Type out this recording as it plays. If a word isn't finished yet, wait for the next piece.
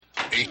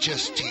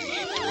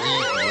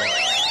HST-31.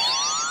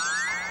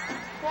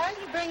 Why are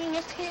you bringing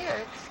us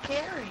here? It's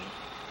scary.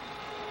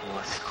 Well,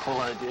 that's the whole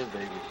idea,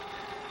 baby.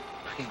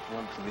 Pete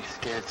wants to be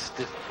scared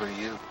stiff for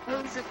you.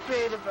 Who's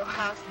afraid of a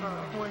hospital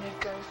when it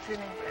goes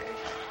anywhere?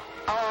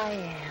 I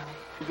am.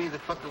 Baby, the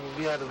fucker will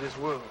be out of this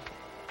world.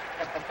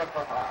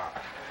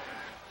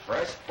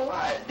 Fresh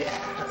blood.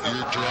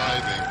 You're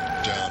driving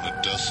down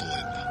a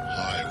desolate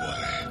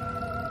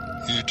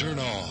highway. You turn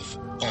off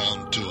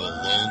onto a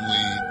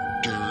lonely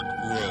dirt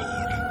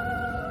road.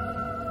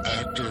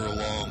 After a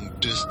long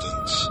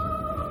distance,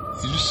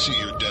 you see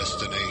your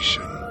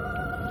destination.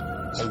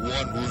 A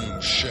one-room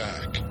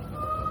shack.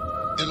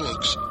 It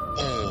looks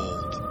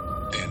old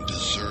and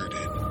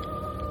deserted.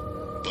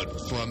 But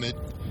from it,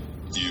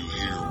 you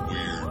hear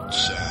weird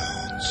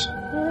sounds.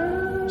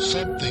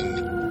 Something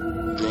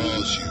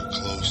draws you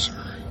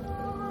closer.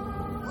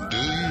 Do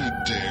you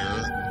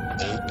dare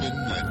open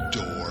that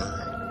door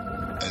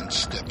and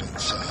step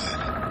inside?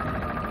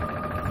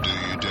 Do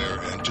you dare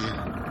enter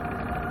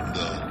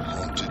the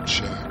Haunted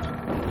Shack?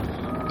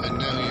 And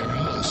now your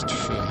host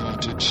for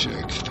Haunted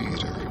Shack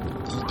Theater,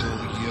 Uncle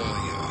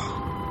Yaya.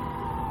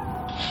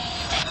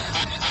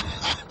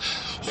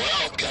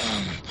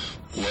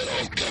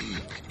 Welcome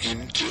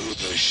into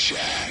the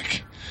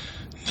shack.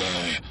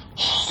 The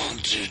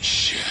Haunted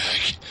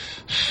Shack.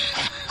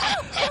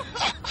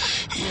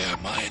 Yeah,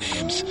 my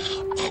name's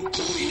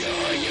Uncle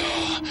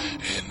Yaya,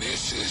 and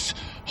this is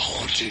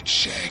Haunted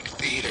Shack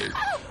Theater,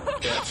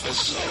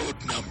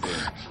 episode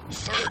number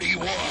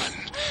 31.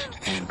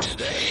 And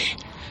today,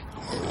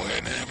 or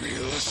whenever you're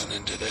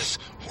listening to this,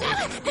 we're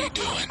gonna be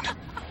doing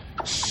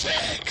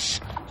Sex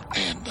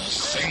and the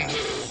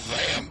Single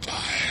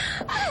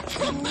Vampire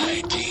from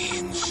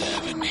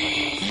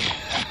 1970.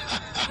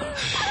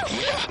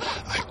 Yeah,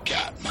 I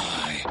got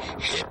my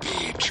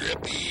hippie,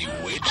 trippy,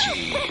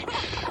 witchy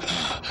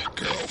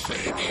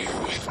girlfriend here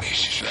with me.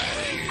 She's right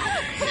here.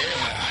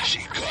 Yeah, she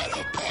got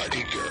a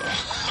party girl.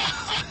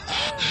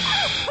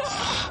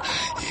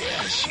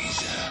 Yeah,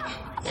 she's,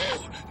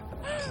 whoa,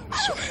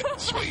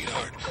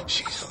 sweetheart,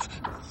 she's,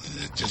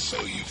 just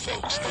so you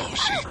folks know,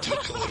 she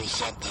took a little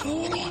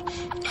something on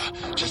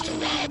just a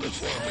while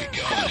before we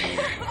got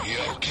here. You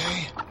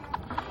okay?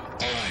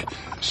 Alright,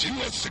 she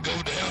wants to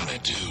go down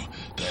into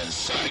the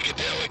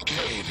psychedelic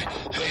cave.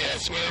 Hey,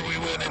 that's where we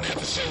went in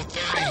episode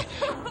 30.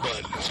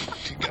 But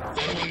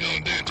what are we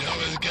going to do? Tell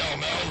this gal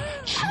no?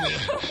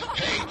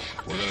 Hey,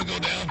 we're going to go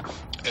down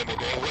and we're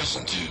going to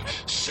listen to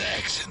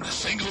Sex and the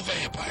Single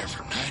Vampire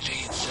from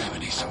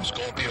 1970. So it's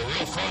going to be a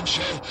real fun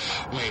show.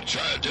 We're going to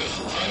try to do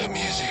a lot of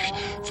music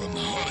from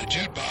the Haunted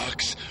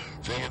Jukebox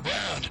from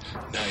around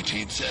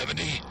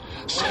 1970.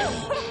 So,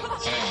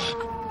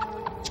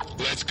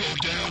 let's go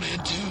down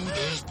into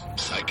the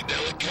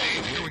psychedelic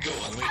cave. Here we go.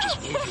 Let me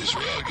just move this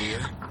rug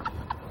here.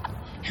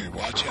 Here,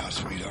 watch out,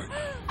 sweetheart.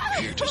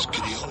 Here, just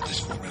can you hold this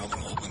for me? I'm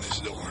going to open this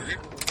door here.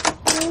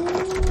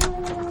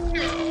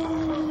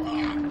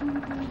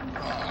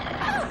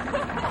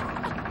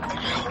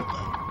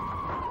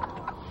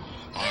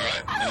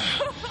 Alright,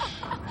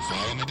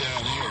 follow me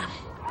down here.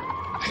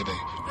 Hey,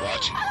 babe,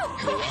 watch it.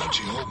 Here, why don't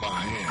you hold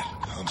my hand?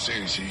 I'm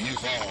serious. If you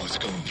fall,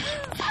 it'll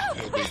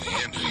be the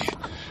end of you.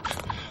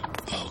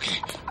 Okay.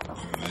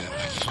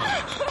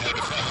 Had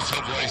to find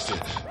some place to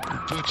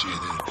put you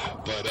there.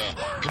 But,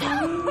 come on.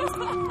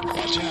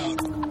 Watch out.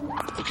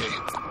 Okay.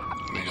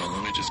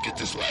 Let me just get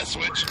this last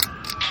switch.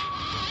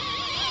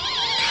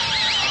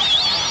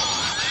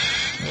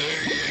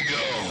 There you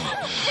go.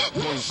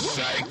 The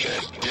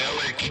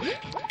psychedelic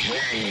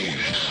cave.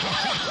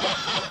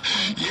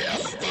 Yeah,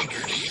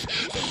 underneath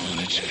the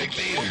Haunted Shack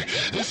Theater.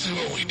 This is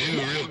what we do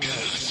real kind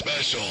of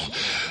special.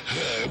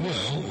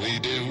 We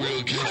do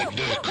real kind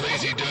of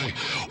crazy doing.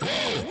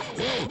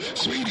 Whoa,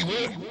 sweetie,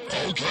 what?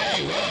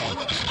 Okay, well.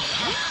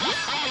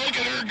 Look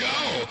at her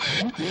go.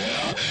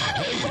 Yeah,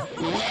 hey,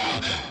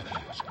 wow.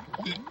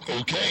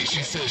 Okay,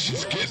 she says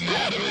she's getting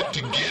out of it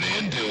to get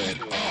into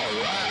it. All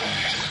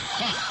right.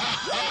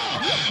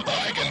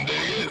 I can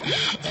dig it.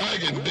 I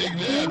can dig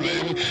that,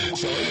 baby.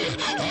 So anyway,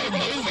 our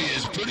movie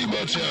is pretty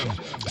much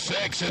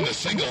Sex and the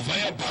Single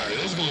Vampire.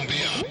 This is going to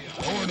be a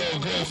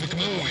pornographic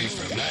movie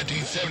from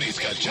 1970. It's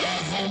got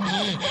John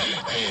Holmes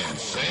and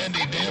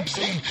Sandy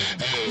Dempsey,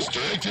 and it was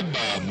directed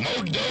by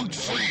Modoc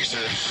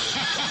Freezer.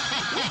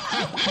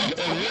 And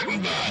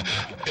written by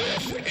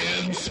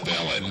F.N.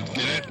 Spellin.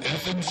 Get it?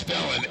 F.N.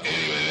 Spellin.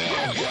 Anyway, they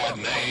all got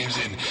names,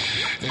 and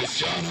it's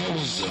John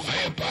Holmes as a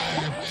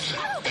vampire.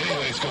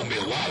 Anyway, it's going to be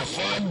a lot of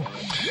fun.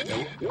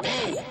 And,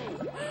 whoa!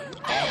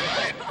 All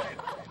right.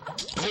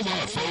 Hold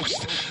on, folks.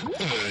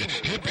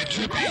 Hippie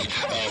trippy,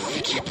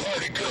 witchy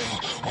party girl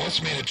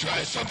wants me to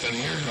try something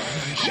here. All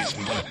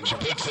right, she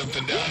put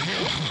something down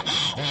here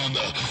on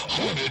the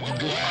haunted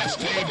glass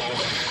table.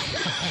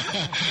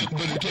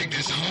 Better take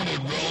this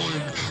haunted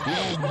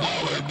rolled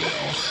dollar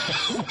bill.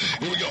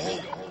 Here we go.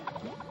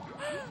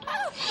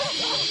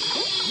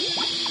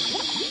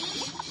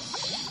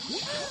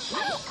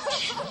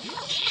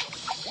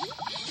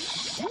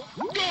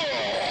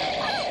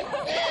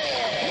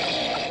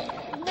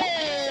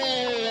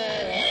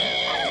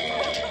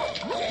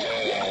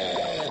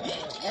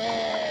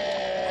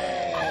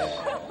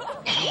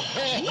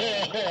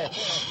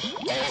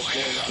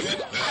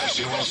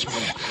 She wants me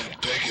to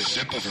take a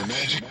sip of her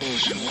magic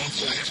potion. One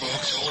sec,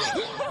 folks. Hold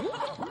on.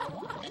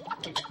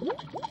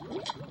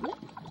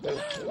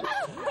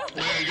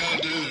 I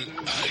gotta do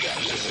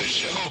the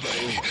show,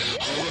 baby.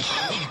 Hold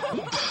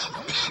on.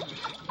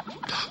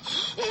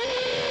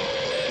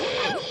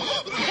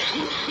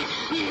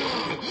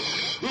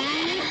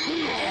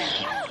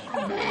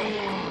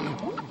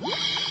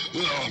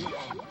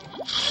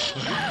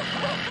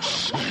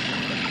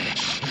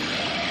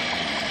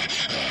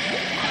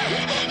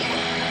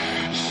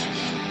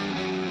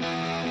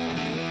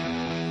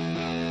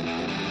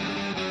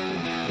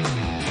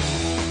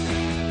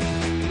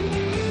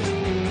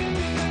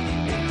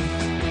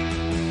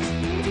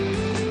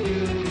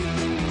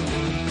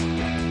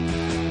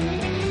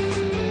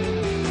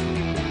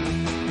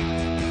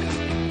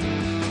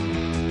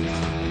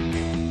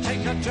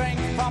 Drink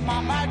from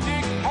my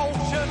magic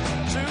potion,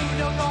 soon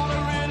you're gonna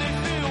really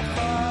feel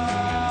fine.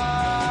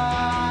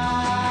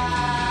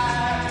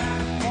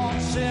 One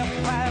sip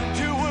and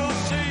you will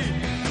see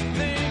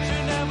things you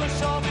never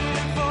saw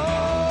before.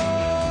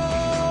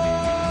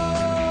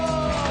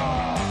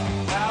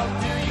 How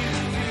do you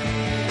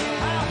feel?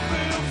 I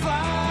feel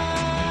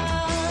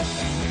fine.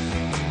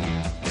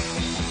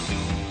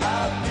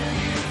 How do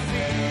you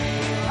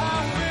feel? I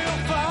feel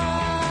fine.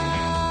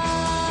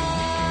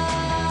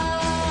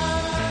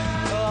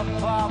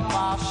 By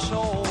my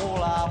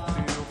soul, I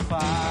feel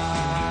fine.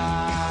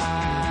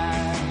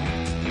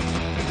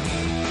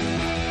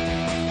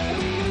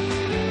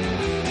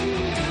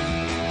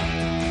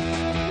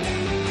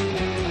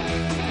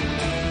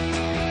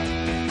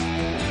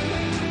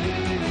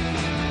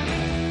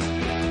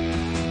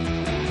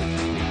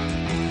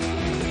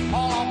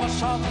 All of a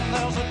sudden,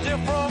 there's a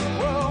different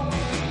world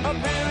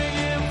appearing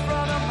in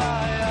front of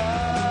my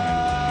eyes.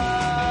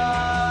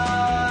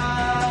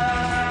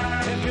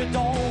 If you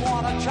don't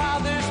want to try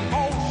this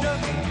potion,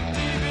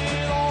 leave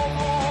it all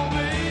for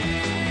me.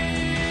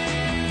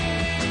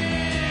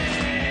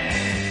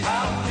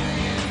 How do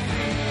you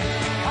feel?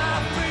 I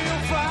feel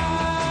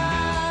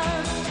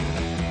fine.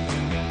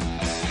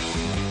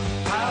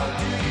 How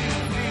do you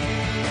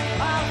feel?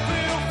 I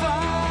feel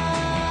fine.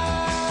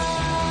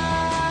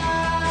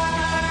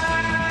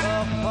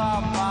 Up by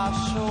my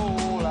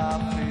soul, I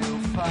feel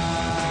fine.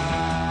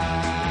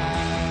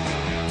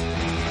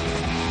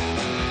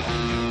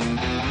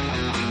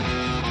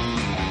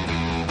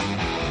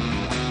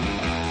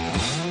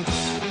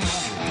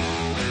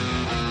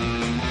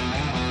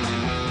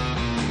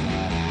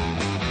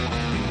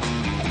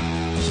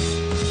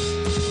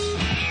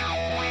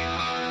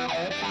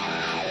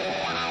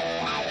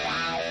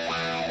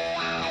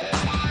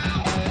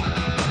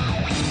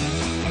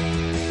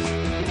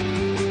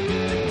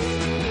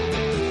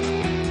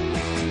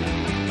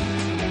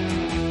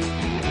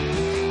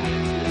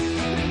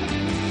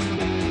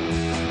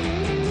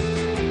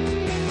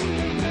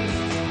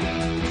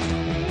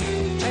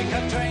 Take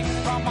a drink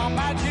from my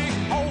magic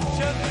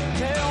potion.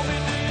 Tell me,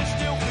 do you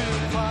still feel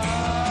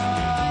fine?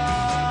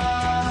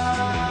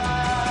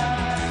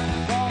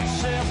 One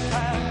sip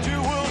and you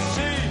will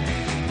see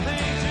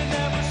things you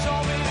never saw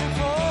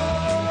before.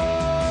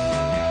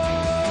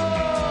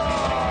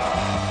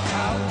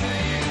 How do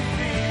you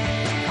feel?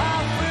 I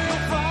feel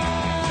fine.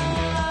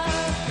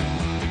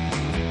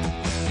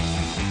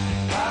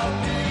 How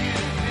do you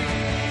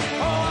feel?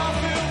 Oh, I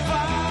feel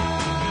fine.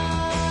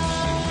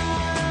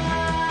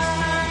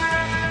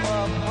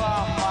 Up by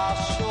my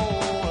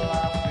soul,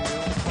 I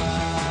feel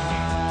fine.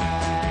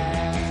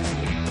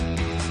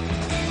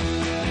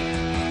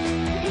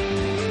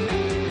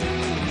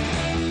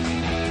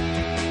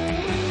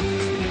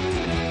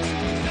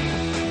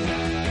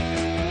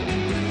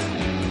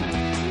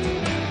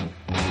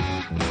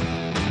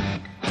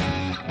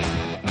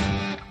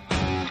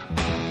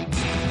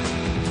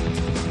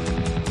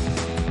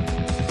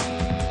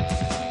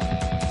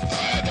 I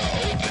had an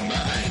open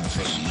mind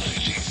from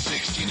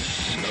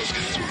 1969. Those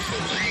guys were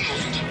from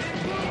England.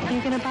 Are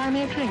you going to buy me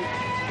a drink?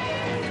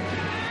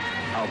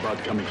 How about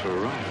coming for a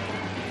ride?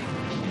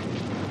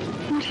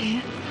 Not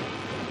here.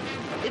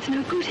 It's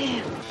no good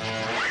here.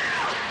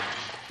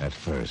 At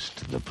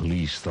first, the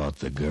police thought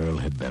the girl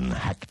had been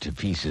hacked to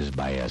pieces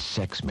by a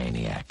sex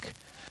maniac.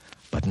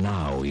 But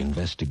now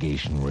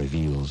investigation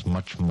reveals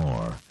much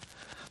more.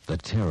 The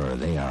terror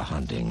they are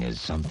hunting is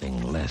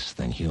something less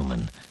than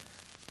human,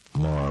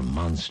 more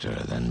monster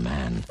than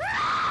man.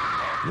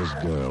 This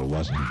girl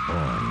wasn't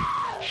born.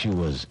 She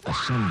was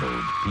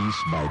assembled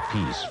piece by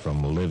piece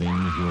from living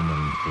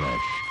human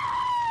flesh.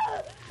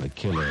 The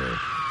killer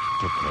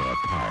took her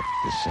apart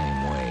the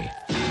same way.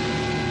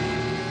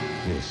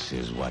 This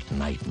is what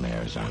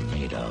nightmares are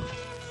made of.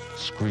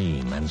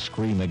 Scream and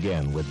Scream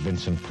Again with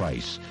Vincent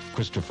Price,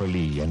 Christopher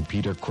Lee, and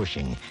Peter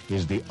Cushing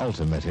is the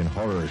ultimate in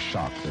horror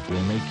shock that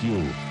will make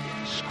you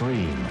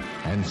scream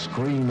and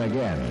scream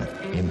again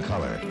in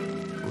color.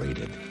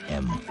 rated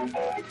M.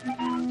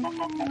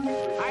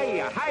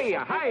 Hiya,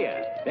 hiya,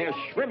 hiya. They're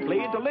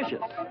shrimply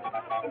delicious.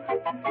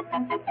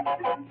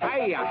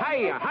 Hiya,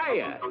 hiya,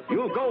 hiya.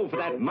 You'll go for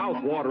that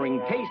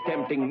mouth-watering,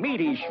 taste-tempting,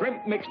 meaty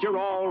shrimp mixture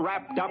all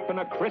wrapped up in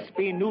a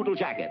crispy noodle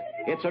jacket.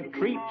 It's a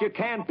treat you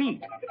can't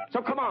beat.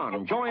 So come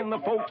on, join the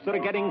folks that are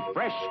getting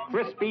fresh,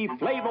 crispy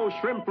Flavo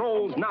shrimp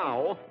rolls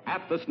now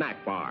at the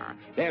snack bar.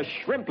 They're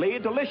shrimply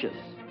delicious.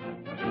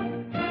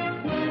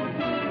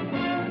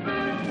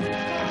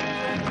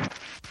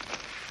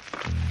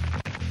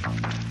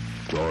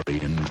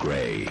 Dorian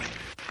Gray.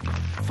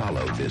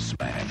 Follow this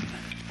man.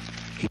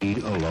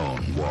 He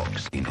alone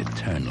walks in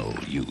eternal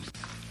youth.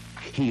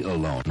 He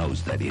alone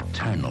knows that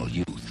eternal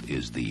youth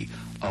is the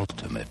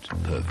ultimate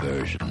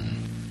perversion.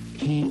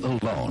 He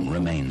alone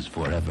remains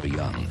forever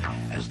young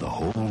as the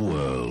whole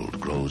world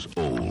grows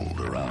old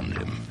around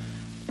him.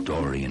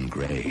 Dorian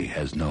Gray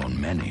has known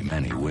many,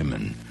 many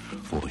women,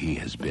 for he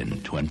has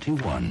been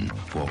 21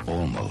 for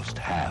almost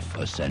half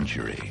a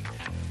century.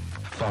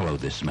 Follow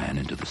this man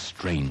into the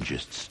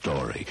strangest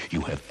story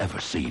you have ever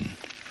seen.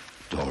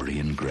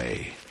 Dorian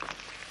Gray.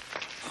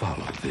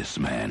 Follow this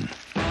man.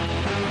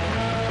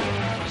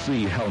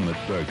 See Helmut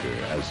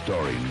Berger as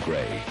Dorian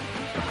Gray.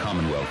 A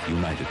Commonwealth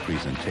United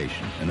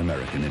presentation, an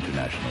American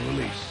international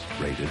release.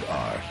 Rated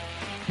R.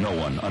 No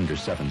one under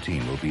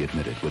 17 will be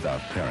admitted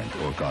without parent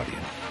or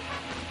guardian.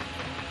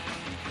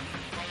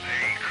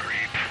 Hey,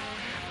 creep.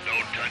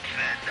 Don't touch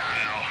that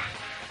dial.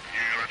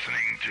 You're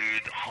listening to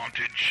the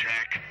Haunted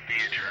Shack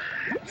Theater.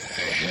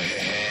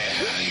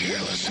 Hey, you're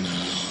listening to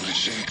the Haunted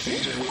Shack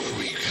Theater, where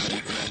we cut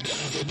it right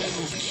down to the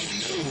bone. You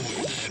know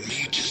where that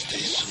meat just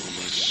tastes so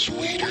much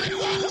sweeter.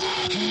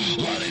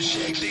 Haunted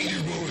Shack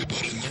Theater, where we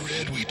put in the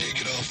red, we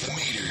take it off the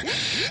meter.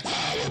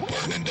 We're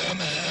burning down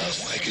the house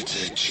like it's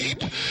a cheap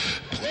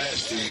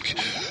plastic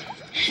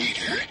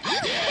heater.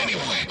 Yeah,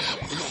 anyway,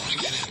 we're going to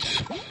get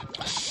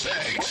into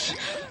sex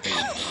in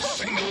a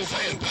single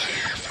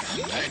vampire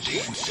from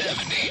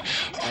 1970.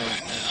 All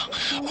right, now,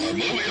 our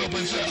movie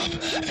opens up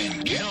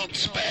and Count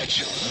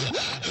Spatula,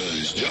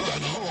 who's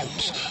John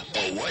Holmes,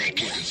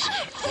 awakens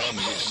from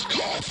his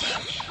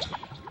coffin.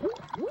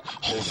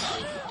 Hold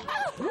on.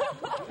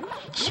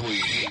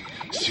 Sweetie,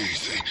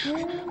 seriously,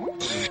 let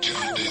me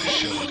try to do the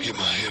show. Get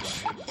my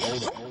hips.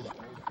 Hold on.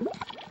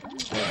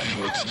 All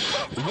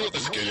right,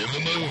 let's get in the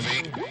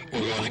movie.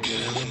 We're going to get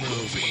in the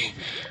movie.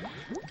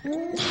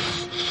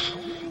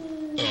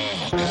 Oh,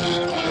 God.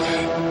 All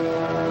right.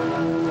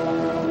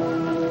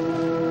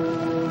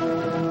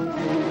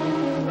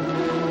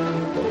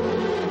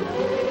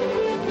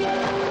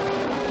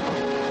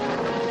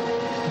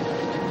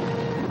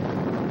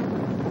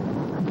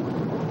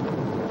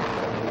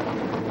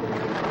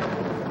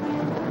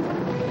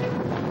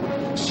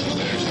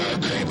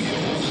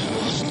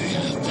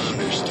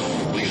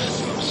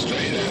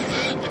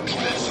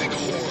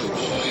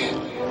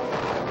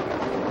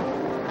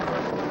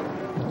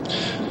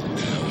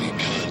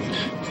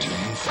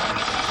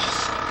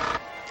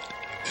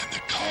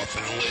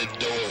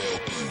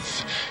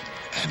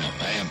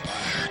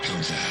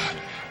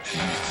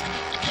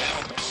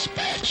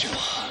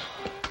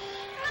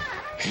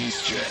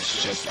 He's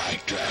dressed just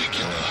like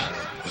Dracula,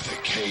 with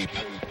a cape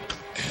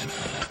and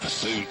a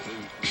suit,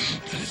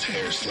 and his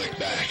hair slicked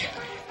back.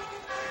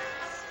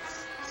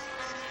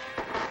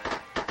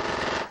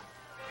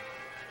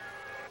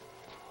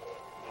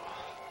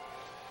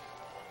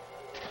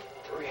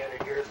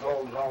 Years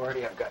old and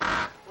already I've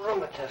got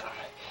rheumatism.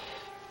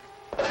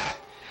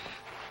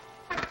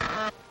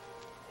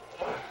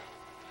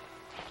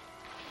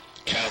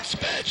 Count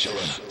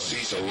Spatula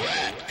sees a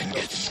rat and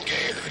gets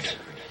scared.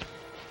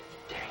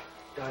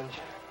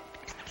 Dungeon.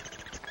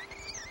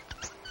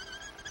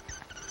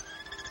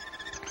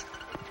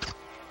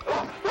 Get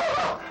out of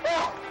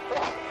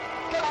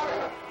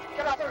here!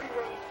 Get out of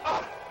here!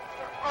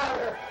 Out of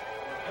here!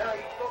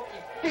 Harry,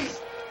 filthy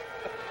beast!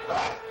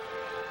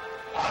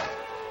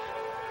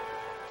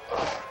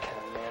 Can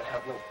a man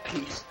have no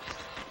peace?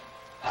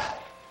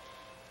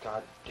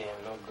 Goddamn,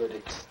 no good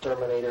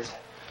exterminators.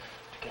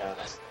 Get out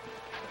of this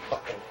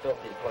fucking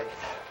filthy place.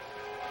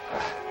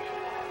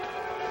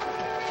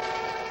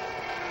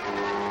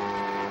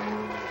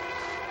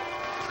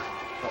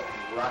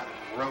 Fucking rotten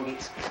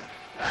rodents.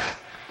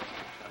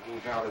 Gotta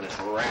move out of this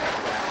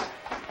rat.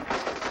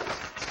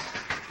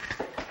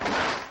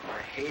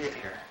 I hate it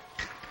here.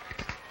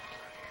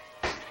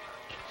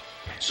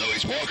 So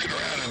he's walking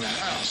around in the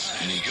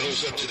house, and he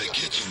goes up to the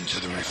kitchen, to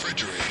the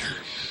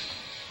refrigerator.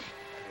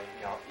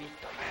 Maybe I'll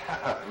eat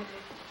them.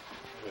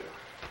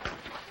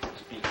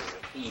 Speaking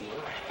of eating...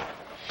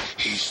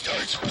 He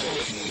starts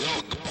pulling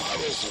milk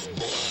bottles of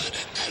blood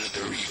out of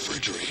the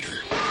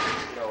refrigerator.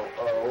 No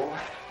O.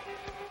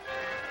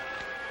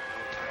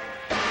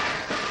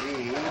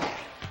 G.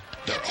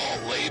 They're all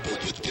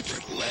labeled with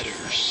different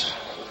letters.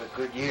 That was a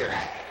good year.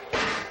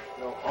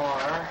 No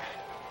R.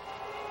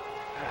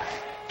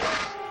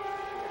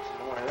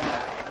 Some more of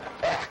that.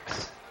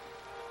 X.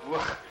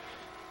 Look.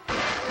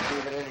 Not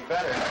even any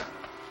better.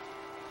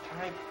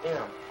 Type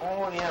M.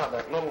 Oh, yeah,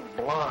 that little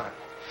blonde.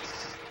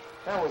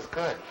 That was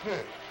good.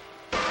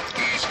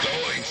 He's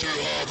going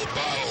through all the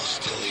bottles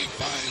till he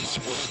finds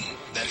one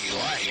that he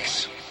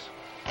likes.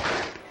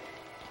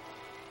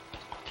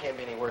 Can't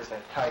be any worse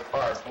than Ty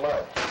Barr's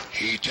blood.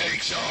 He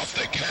takes off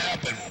the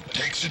cap and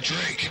takes a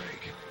drink.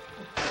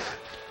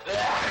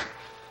 Ugh,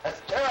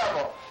 that's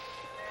terrible.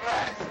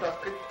 That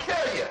stuff could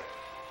kill you.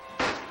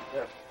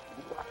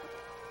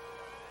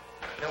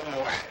 No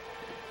more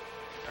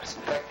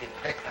respected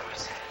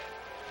victims.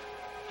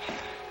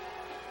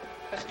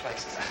 This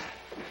place is a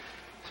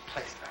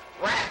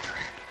rat trap.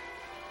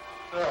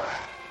 Ugh.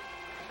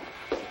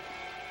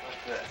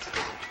 What's this?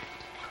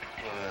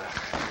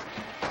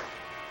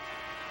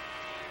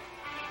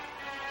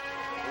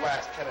 The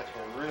last tenants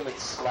were really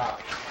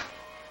sloppy.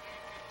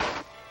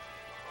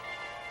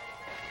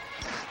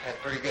 Had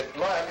pretty good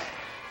blood.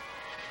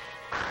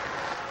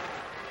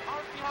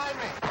 Oh, behind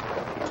me.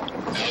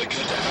 Now he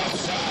goes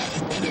outside,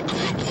 and a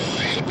group of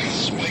hippie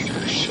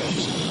swingers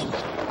shows up.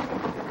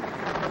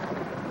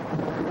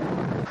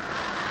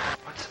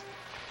 What's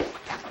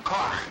that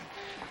car?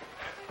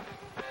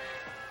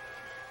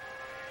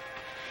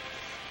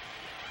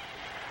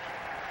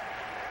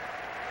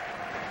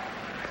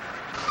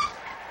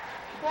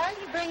 Why are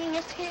you bringing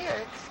us here?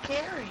 It's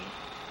scary.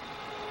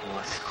 Well,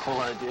 that's the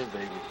whole idea,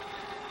 baby.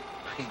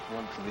 Pete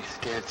wants to be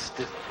scared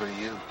stiff for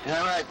you. You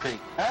all right,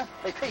 Pete? Huh?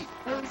 Hey, Pete.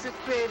 Who's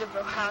afraid of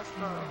a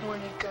hospital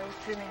when it goes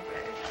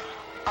anyway?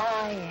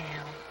 I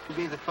am.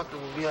 Be the fucker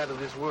will be out of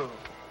this world.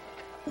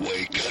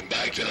 We cut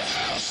back to the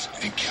house,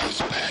 and Count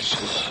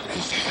Spatula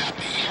is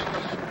happy.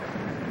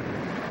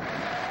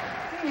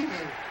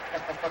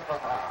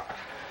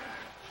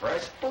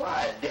 Fresh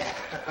blood.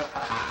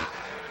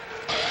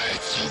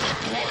 Alright, so the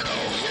porno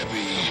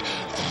hippie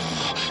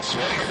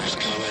swingers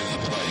come into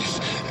place,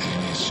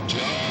 and it's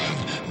John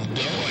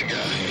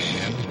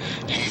Dulligan.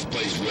 He's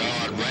placed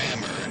Rod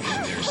Rammer,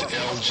 and there's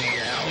L.G.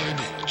 Allard,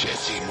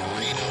 Jesse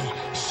Marino,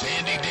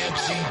 Sandy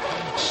Dempsey,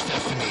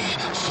 Stephanie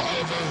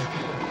Sarver,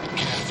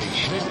 Kathy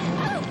Hinton,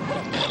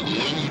 and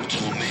Lou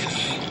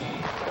Tomini.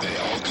 They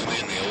all come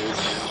in the old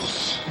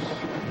house.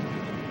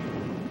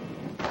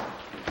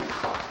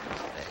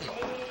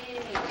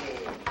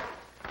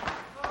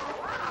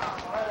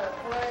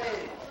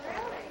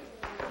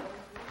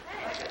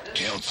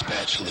 Count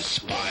Spatula's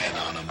spying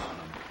on him.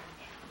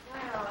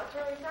 Wow, that's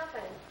really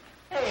something.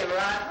 Hey,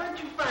 Rod, where'd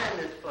you find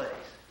this place?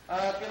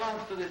 It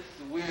belongs to this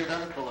weird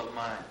uncle of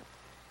mine.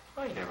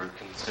 I never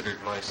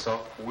considered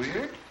myself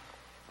weird.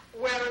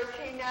 Where is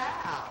he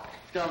now?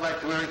 He's gone back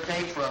to where he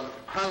came from,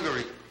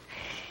 Hungary.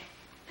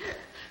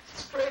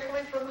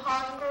 Strictly from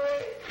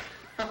Hungary?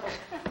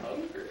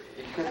 Hungary?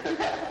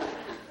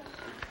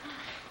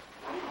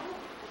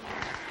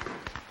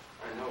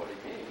 I know what he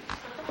means.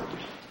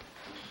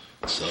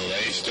 So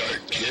they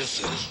start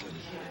kissing.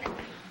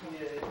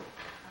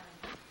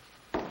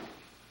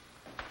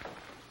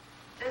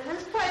 Does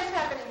this place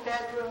have any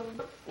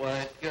bedrooms? Why,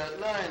 it's got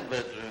 9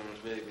 bedrooms,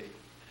 baby.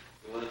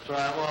 You want to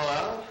try them all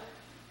out?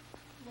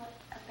 What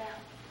about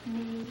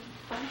me?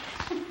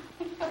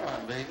 Come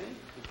on, baby.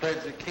 The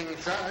bed's a king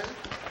size.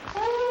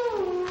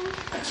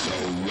 So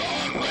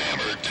Ron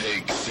Rammer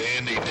takes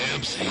Sandy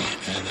Dempsey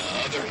and the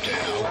other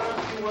down.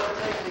 You want to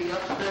take the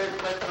upstairs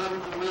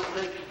bedrooms and we'll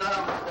take you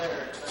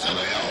downstairs. So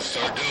they all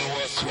start doing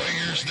what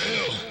swingers do.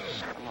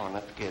 Come on,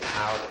 let's get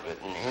out of it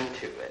and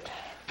into it.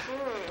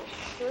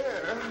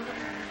 Sure.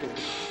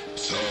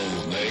 So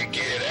they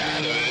get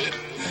out of it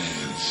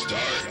and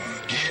start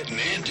getting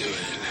into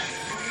it.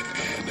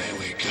 And then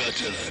we cut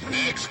to the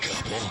next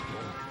couple,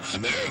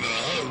 and they're in the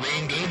other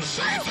room doing the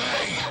same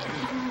thing.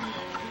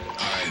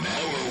 Alright,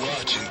 now we're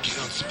watching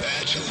Count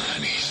Spatula,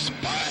 and he's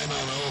spying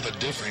on all the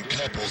different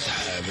couples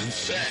having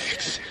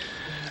sex.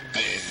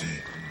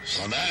 And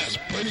so that's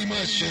pretty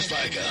much just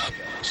like a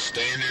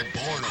standard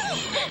porno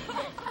movie.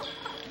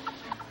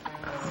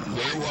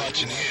 We're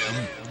watching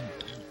him,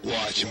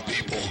 watching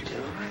people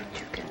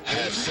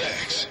have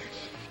sex.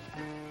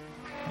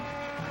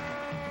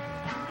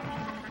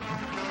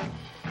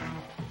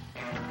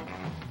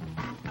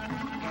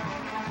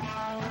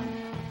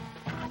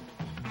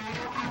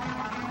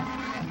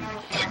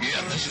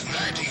 Again, this is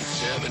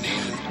 1970,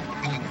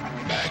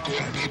 and back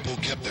when people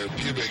kept their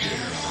pubic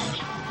hair on.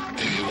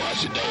 If you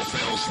watch adult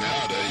films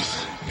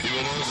nowadays,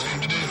 people don't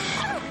seem to do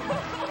that.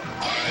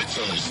 Alright,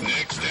 so this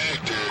next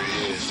actor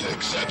is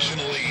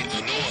exceptionally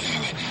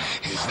annoying.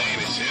 His name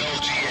is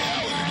L.G.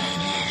 Allard,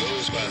 and he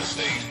goes by the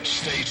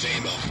stage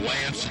name of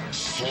Lance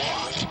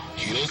Slott.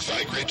 He looks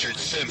like Richard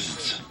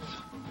Simmons.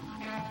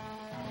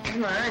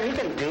 Come on, you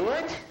can do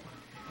it.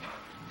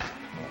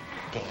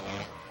 Damn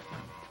it.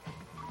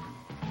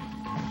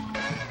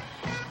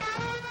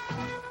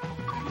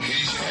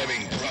 He's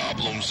having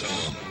problems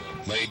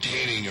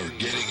maintaining or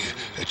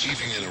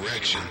achieving an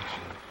erection.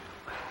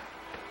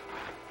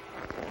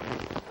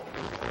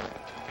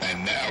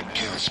 And now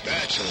Count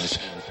Spatula's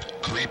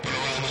creeping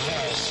around the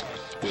house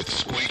with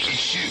squeaky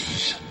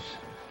shoes.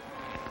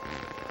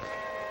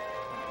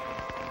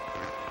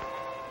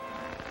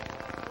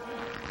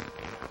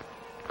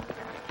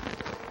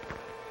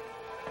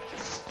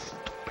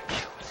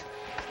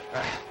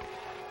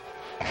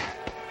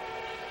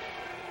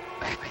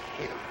 Baby,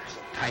 here.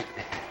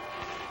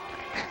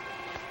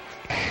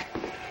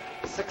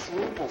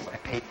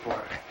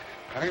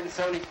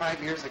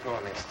 75 years ago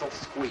and they still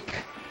squeak.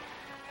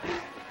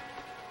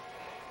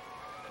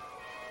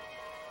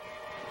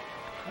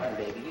 Come on,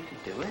 baby, you can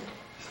do it.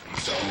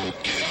 So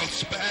Count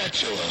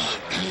Spatula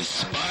is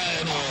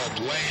spying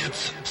on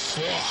Lance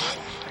Slot,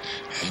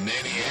 and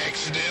then he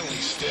accidentally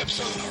steps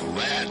on a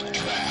rat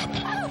trap.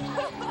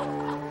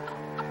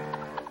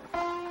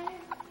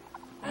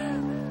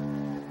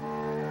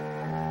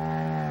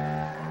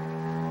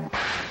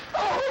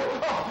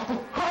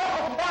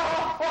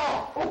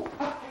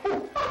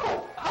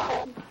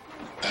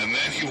 And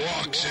then he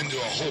walks into a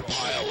whole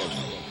pile of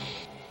them.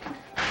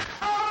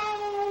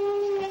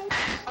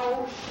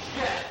 Oh,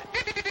 shit.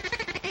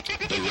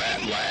 The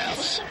rat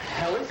laughs. What the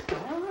hell is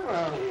going on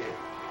around here?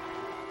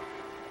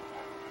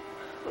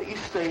 Well, you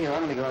stay here.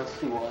 I'm going to go and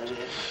see what it is.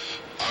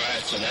 All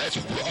right, so that's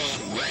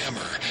Ron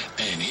Rammer,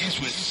 and he's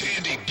with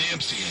Sandy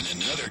Dempsey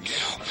and another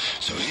gal.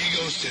 So he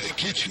goes to the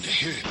kitchen to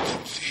hear it,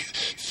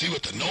 see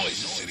what the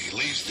noise is, and he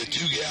leaves the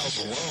two gals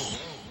alone.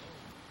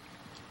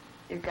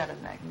 You've got a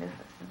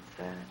magnificent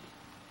set.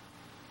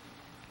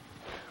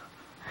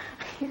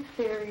 Are you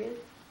serious?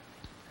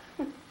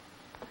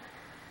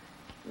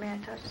 May I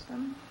touch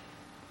them?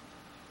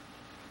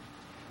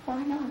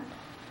 Why not?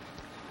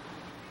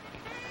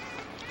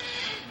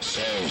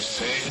 So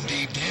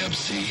Sandy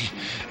Dempsey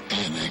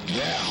and the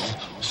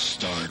gal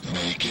start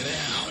making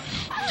out.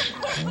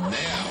 And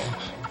now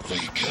we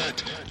cut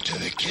to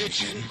the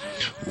kitchen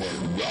where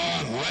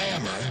Ron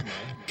Rammer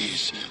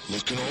is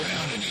looking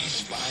around and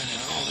he's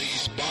finding all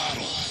these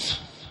bottles.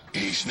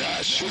 He's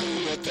not sure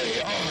what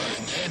they are,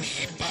 and then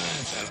he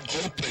finds an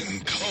open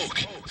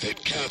Coke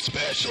that Count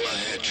Spatula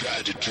had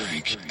tried to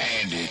drink,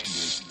 and it's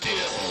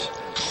still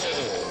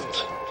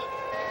cold.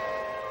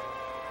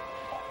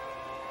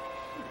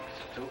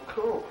 Still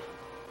cool.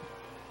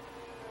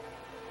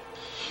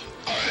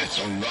 Alright,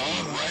 so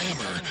Ron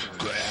Rammer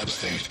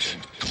grabs the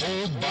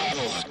cold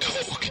bottle of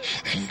Coke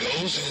and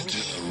goes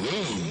into the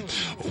room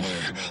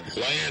where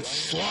Lance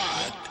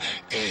Slot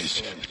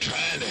is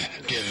trying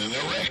to get an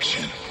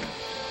erection.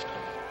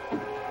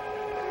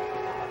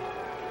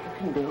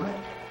 You can do it.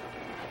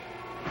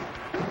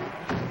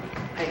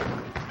 Hey,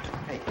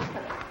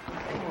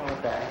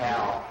 what the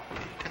hell?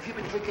 Have you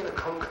been drinking a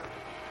Coke?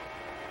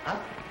 Huh?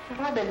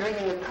 Have I been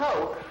drinking a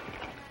Coke?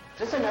 Is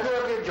this another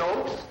of your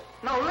jokes?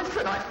 No,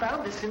 listen, I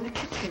found this in the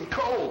kitchen,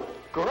 cold.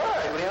 Good,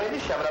 really?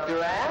 Just shove it up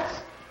your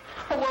ass?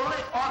 Well,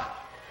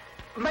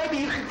 maybe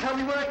you can tell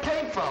me where it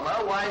came from,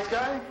 huh, wise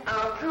guy?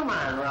 Oh, come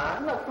on,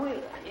 Ron. Look,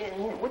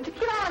 would you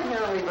get out of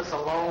here and leave us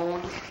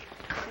alone?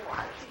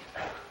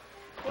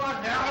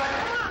 What now?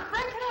 Come on,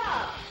 break it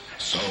up.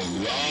 So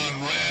Ron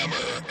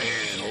Rammer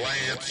and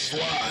Lance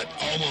Slot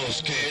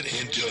almost get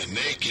into a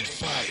naked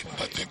fight,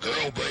 but the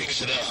girl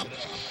breaks it up.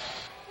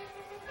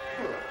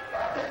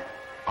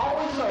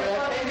 Always so, all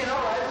right,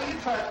 we can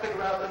try to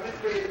figure out the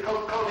mystery of the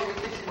cold in the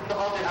kitchen of the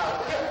haunted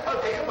house. Yeah,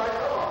 okay, goodbye,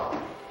 go on.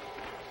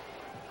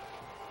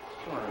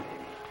 Come on,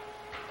 baby.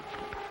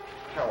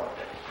 How was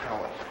it?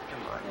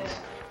 Come on,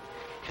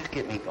 just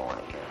get me going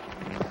again.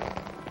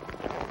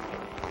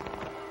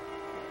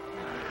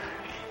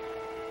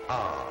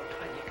 Oh,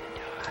 you can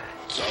do it.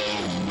 So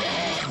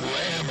Ron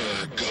Rammer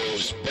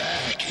goes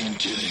back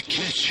into the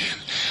kitchen,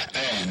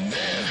 and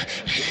there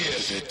he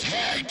is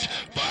attacked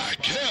by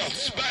Count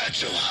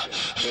Spatula,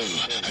 who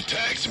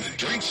attacks him and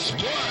drinks his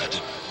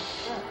blood.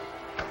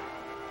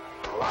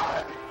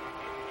 Blood?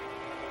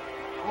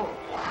 Oh,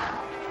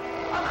 wow.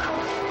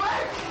 Uncle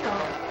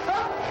Spatula!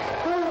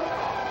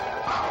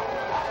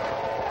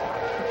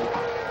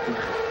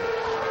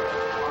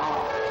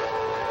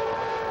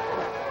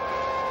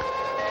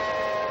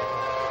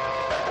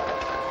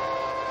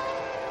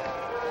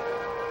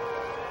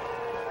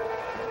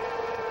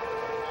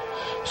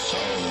 So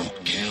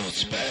Count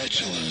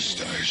Spatula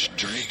starts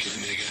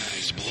drinking the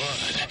guy's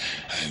blood,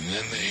 and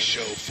then they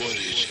show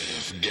footage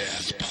of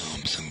gas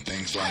pumps and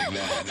things like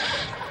that.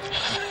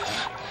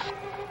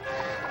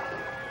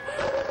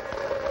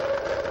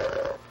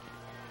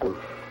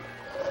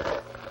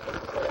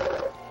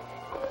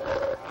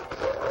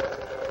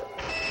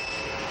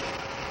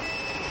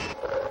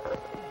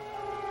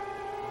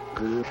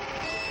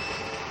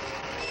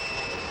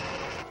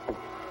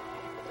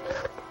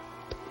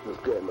 This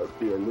guy must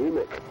be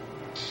anemic.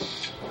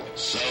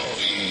 So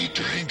he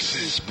drinks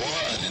his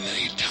blood and then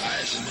he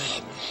ties him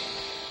up.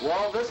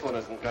 Well, this one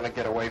isn't going to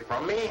get away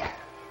from me.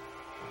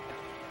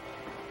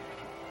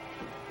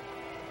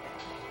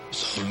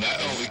 So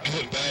now we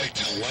go back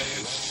to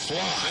Lance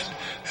Slot,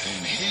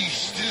 and he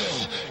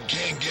still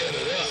can't get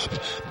it up.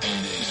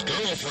 And his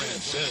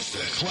girlfriend says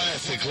the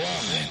classic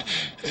line,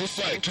 it's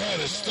like trying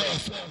to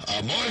stuff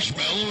a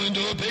marshmallow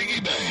into a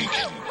piggy bank.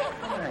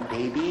 Come on,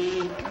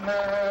 baby. Come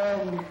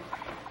on.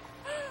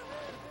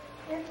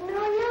 It's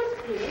no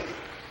use, Pete.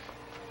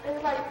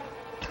 It's like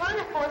trying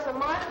to force a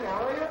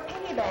marshmallow into a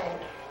piggy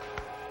bank.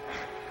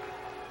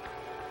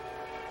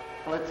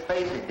 Well, let's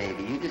face it,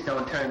 baby. You just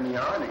don't turn me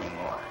on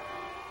anymore.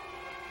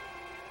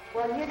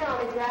 Well, you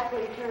don't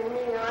exactly turn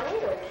me on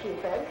either,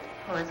 Cupid.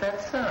 Oh, is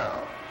that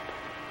so?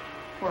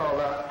 Well,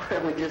 why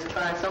don't we just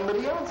try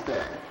somebody else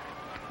then?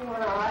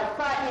 Well, I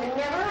thought you'd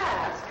never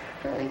ask.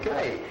 Hey,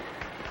 great.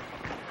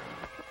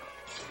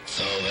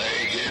 So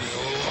they get in a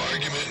little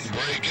argument and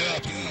break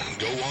up and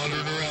go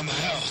wandering around the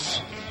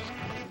house.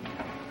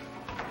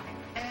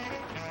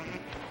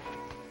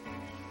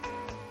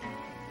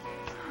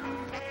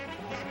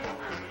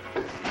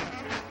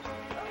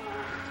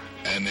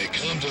 And they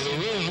come to the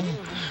room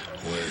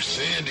where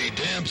Sandy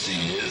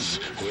Dempsey is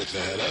with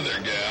that other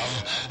gal,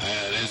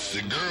 and it's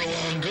the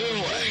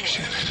girl-on-girl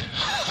action.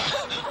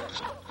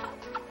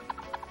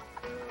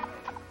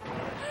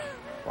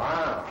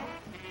 Wow.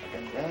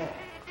 Look at that.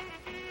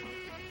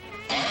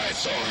 Alright,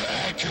 so our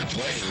actor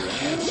playing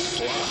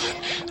Lancelot,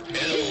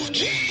 L.G.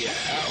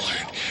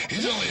 Allard.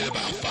 He's only in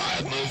about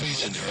 5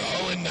 movies, and they're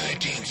all in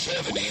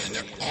 1970, and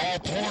they're all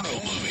porno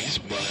movies,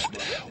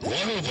 but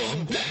one of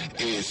them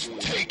is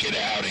Take It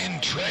Out in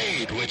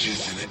Trade, which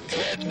is an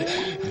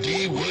Ed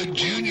D. Wood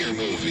Jr.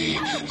 movie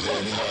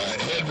that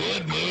Ed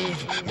Wood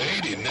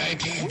made in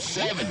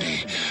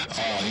 1970.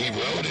 He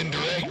wrote and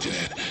directed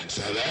it,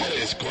 so that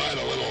is quite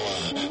a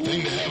little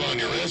thing to have on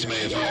your resume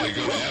if all you're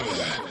going to have is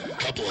a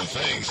couple of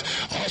things.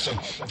 Also,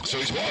 so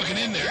he's walking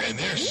in there, and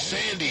there's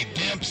Sandy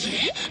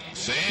Dempsey.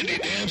 Sandy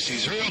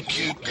Dempsey's a real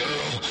cute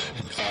girl.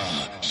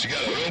 She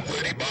got a real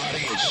pretty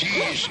body, and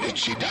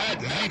she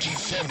died in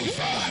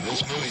 1975.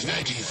 This movie's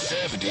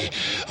 1970.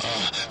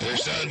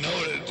 There's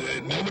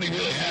nobody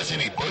really has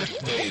any birth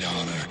date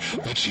on her,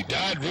 but she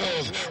died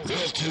real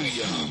too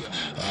young.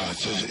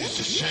 So it's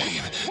a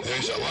shame.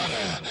 There's a lot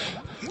of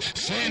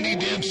Sandy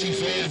Dempsey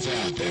fans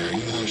out there,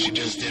 even though she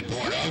just did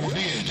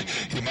pornography, and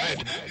you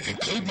might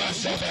include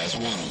myself as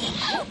one of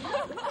them.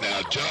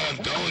 Now, John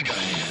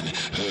Dolligan,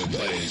 who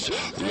plays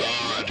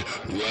Rod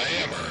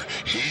Rammer,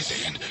 he's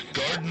in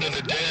Garden of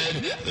the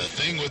Dead, The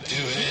Thing with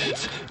Two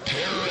Heads,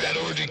 Terror at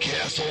Orgy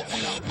Castle,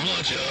 and a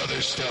bunch of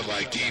other stuff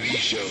like TV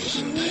shows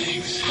and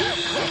things.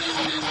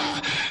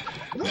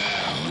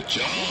 Now,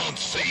 John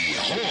C.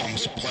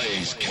 Holmes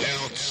plays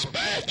Count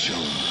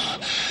Spatula,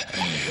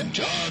 and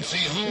John C.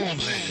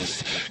 Holmes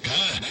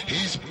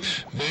he's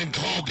been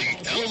called the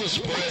Elvis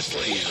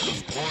Presley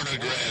of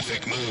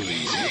pornographic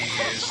movies.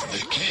 He is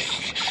the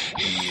king.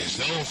 He is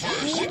known for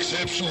his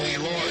exceptionally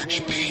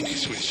large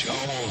penis, which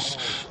almost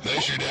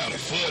measured out a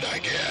foot, I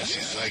guess.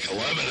 He's like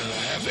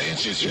 11.5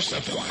 inches or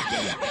something like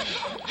that.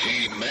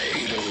 He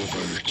made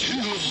over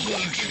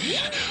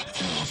 200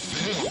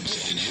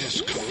 films in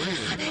his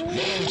career,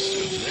 most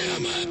of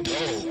them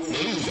adult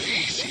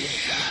movies,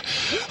 yeah.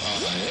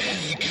 And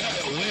he kind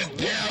of went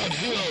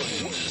downhill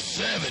in the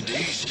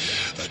 70s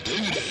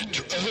due to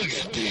drug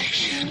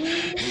addiction.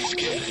 He's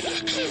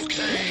getting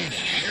cocaine and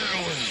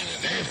heroin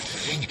and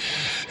everything.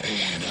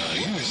 And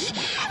he was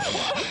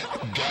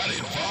got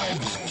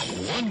involved in the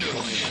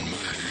Wonderland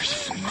murders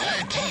in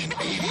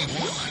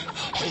 1981.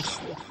 Hold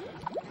on.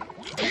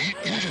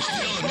 You're just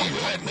telling me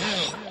right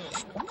now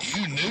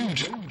you knew?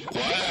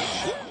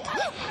 Wow.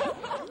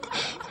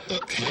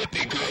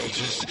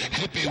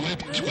 Hippie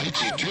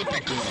witchy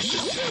drippy girls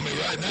just tell me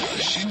right now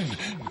that she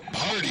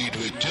partied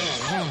with John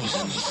Holmes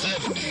in the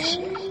 70s.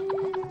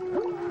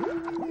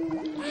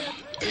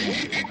 You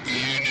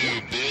knew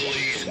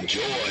Billy and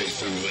Joy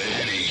through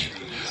Eddie.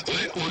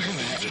 We're going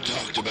to have to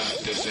talk about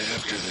this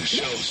after the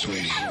show,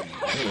 sweetie.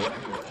 Hey,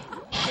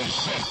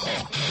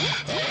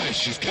 Alright,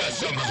 she's got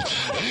something.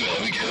 Anyway,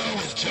 let me get on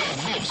with John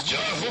Holmes.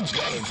 John Holmes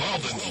got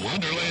involved in the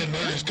Wonderland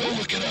murders. Go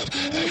look it up.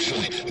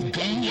 Actually,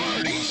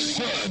 Goulardi's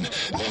son,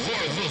 the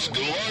horror host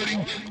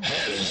Goulardi,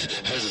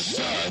 has a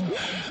son,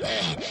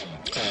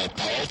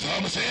 Paul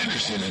Thomas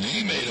Anderson, and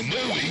he made a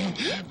movie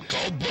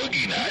called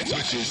Boogie Nights,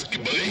 which is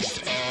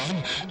based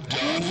on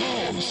John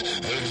Holmes.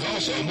 And there's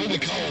also a movie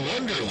called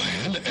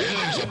Wonderland, and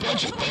there's a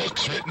bunch of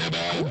books written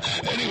about him.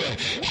 Anyway,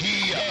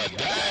 he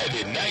died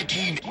in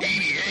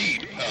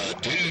 1988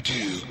 due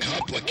to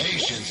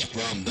complications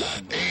from the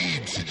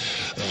AIDS.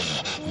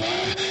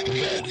 He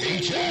had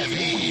HIV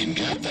and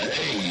got the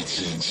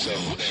AIDS, and so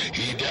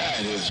he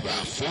died.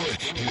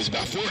 He was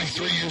about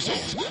 43 years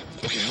old.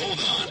 Okay, hold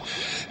on.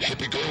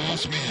 Hippie girl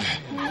wants me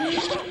to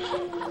just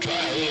try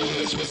a little of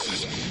this. What's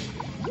this?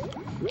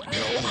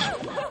 Okay, hold on.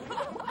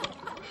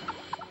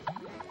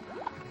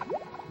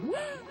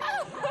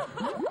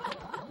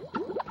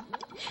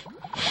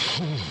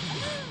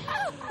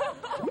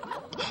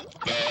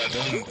 It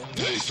doesn't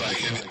taste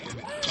like it.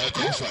 It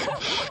tastes like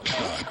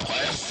kind of like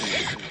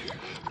plastic.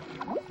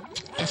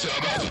 And so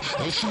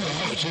let's see on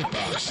the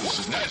jukebox. This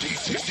is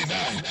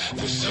 1969.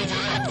 The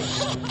Silver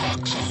Apples, a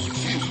box on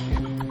view.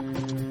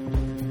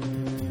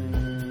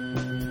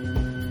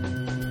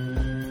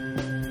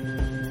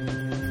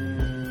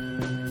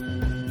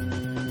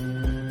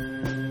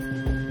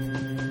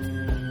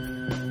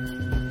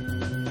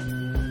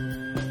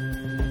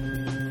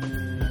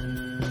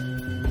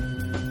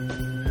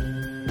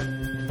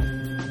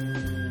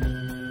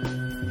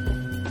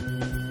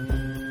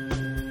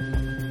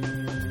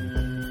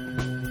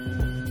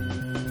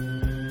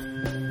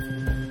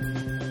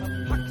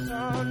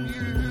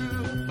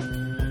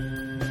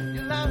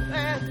 You love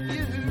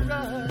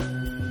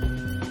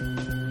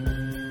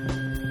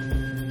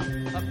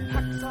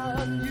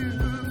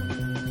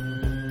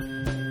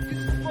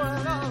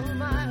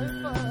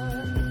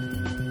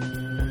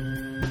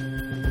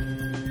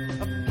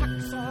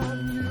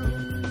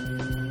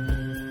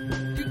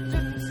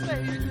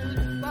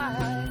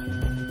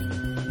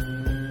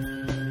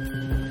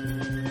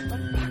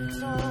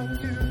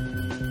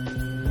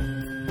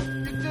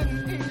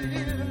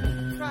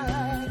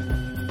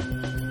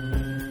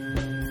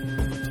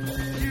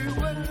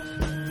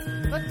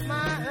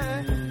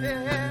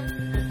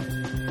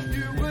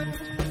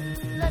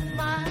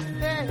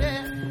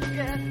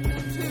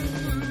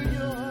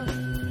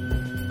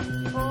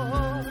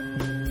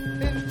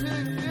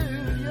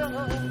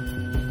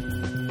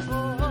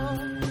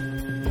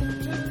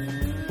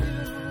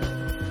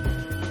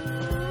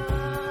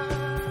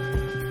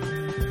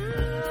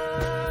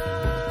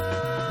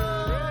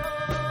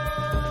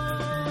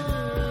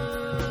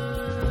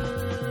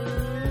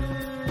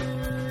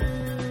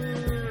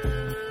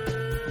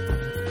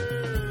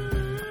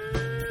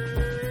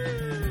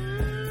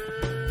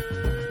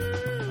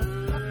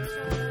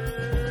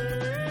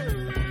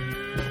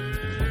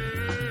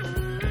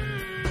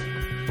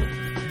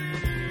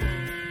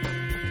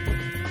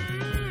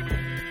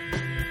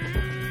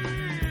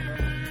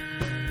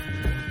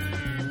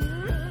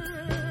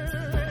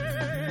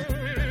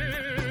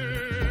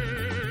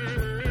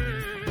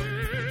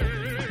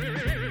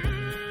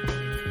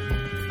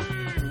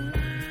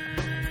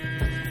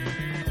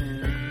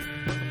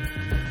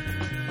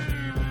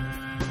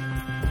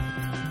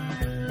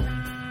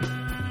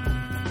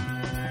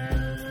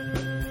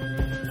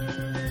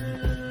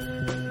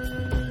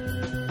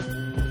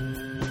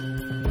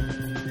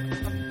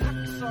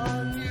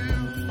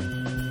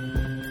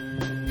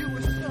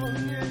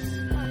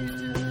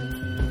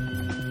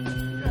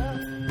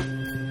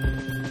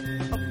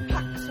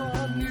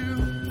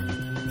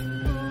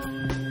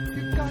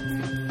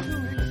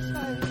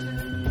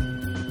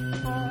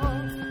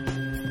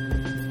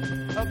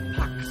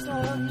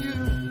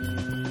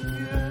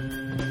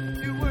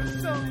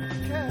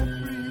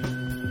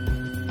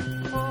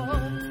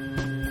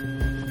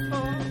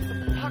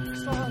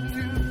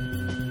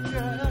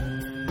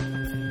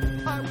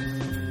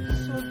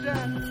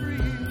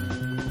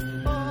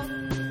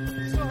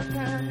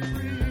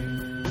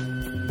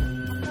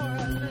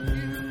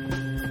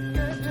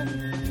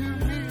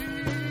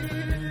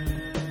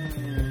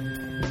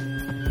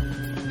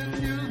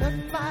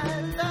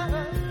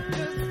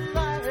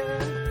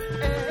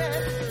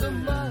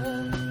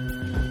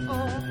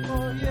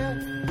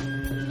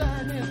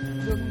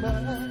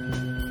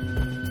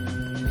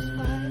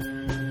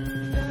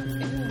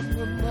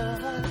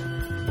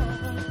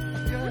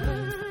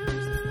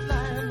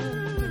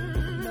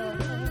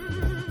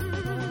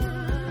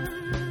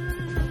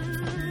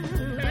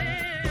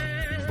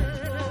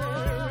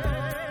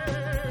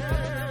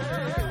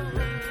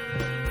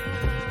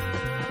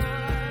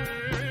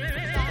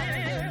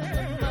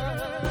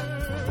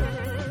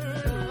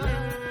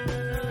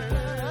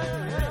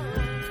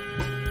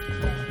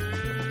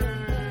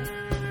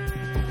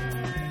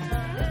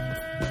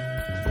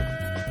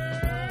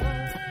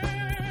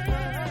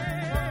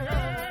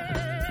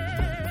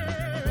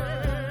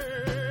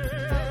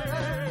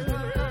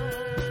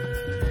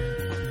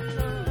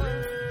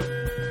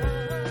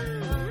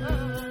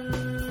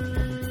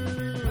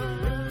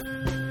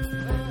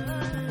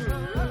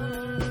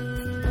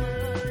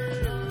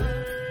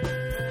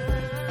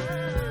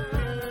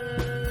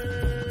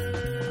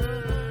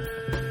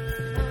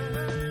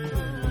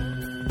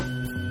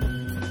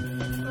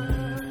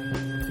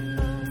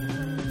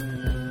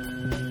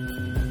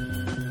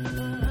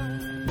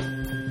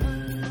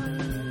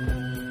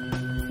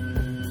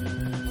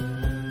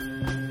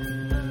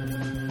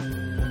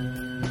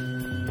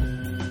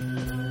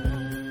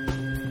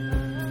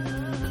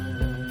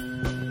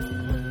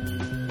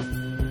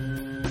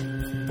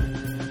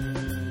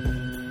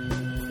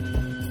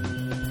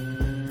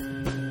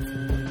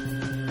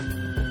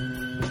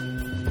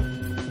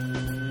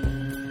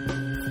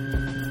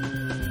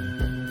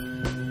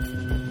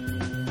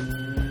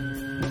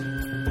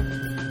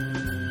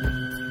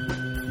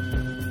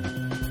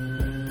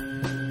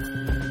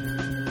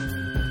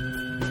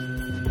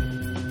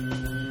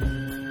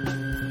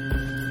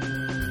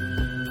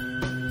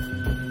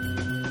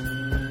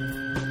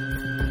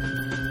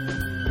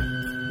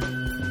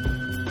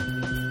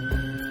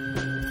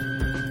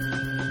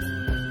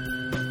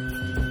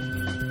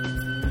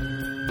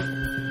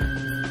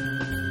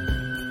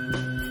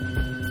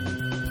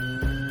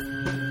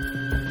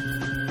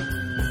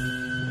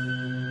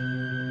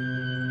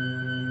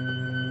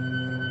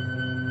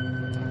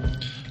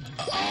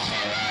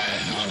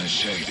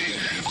Check Theater,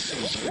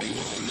 episode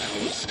 31. That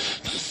was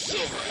the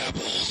Silver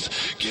Apples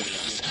giving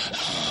us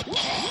a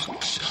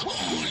pox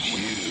on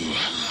you.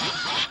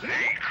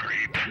 Hey,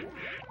 creep.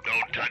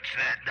 Don't touch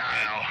that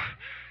dial.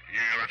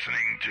 You're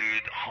listening to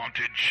the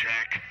Haunted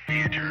Shack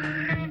Theater.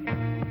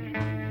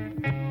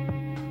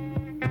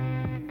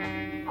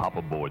 Hop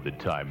aboard the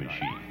time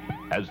machine.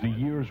 As the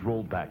years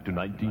roll back to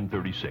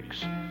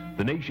 1936,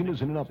 the nation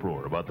is in an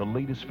uproar about the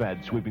latest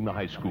fad sweeping the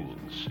high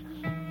schools,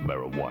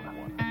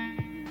 marijuana.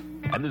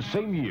 And the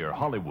same year,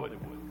 Hollywood,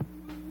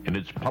 in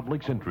its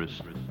public's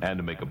interest and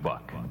to make a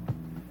buck,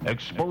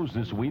 exposed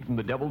this weed from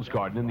the Devil's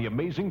Garden in the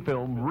amazing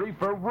film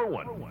Reefer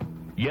Ruin.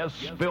 Yes,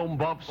 film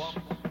buffs,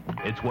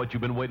 it's what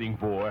you've been waiting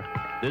for.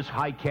 This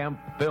high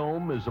camp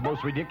film is the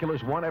most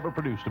ridiculous one ever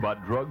produced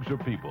about drugs or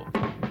people.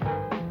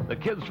 The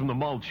kids from the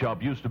malt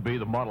shop used to be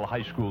the model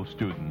high school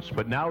students,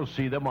 but now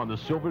see them on the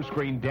silver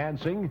screen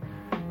dancing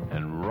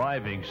and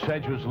writhing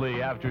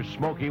sensuously after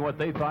smoking what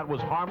they thought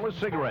was harmless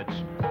cigarettes.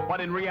 But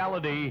in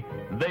reality,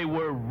 they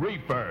were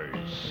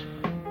reefers.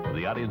 For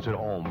the audience at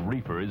home,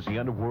 reefer is the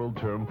underworld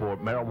term for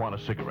marijuana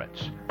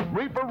cigarettes.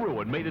 Reefer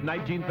Ruin, made in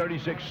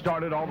 1936,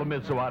 started all the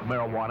myths about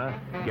marijuana,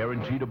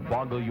 guaranteed to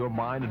boggle your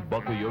mind and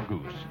buckle your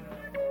goose.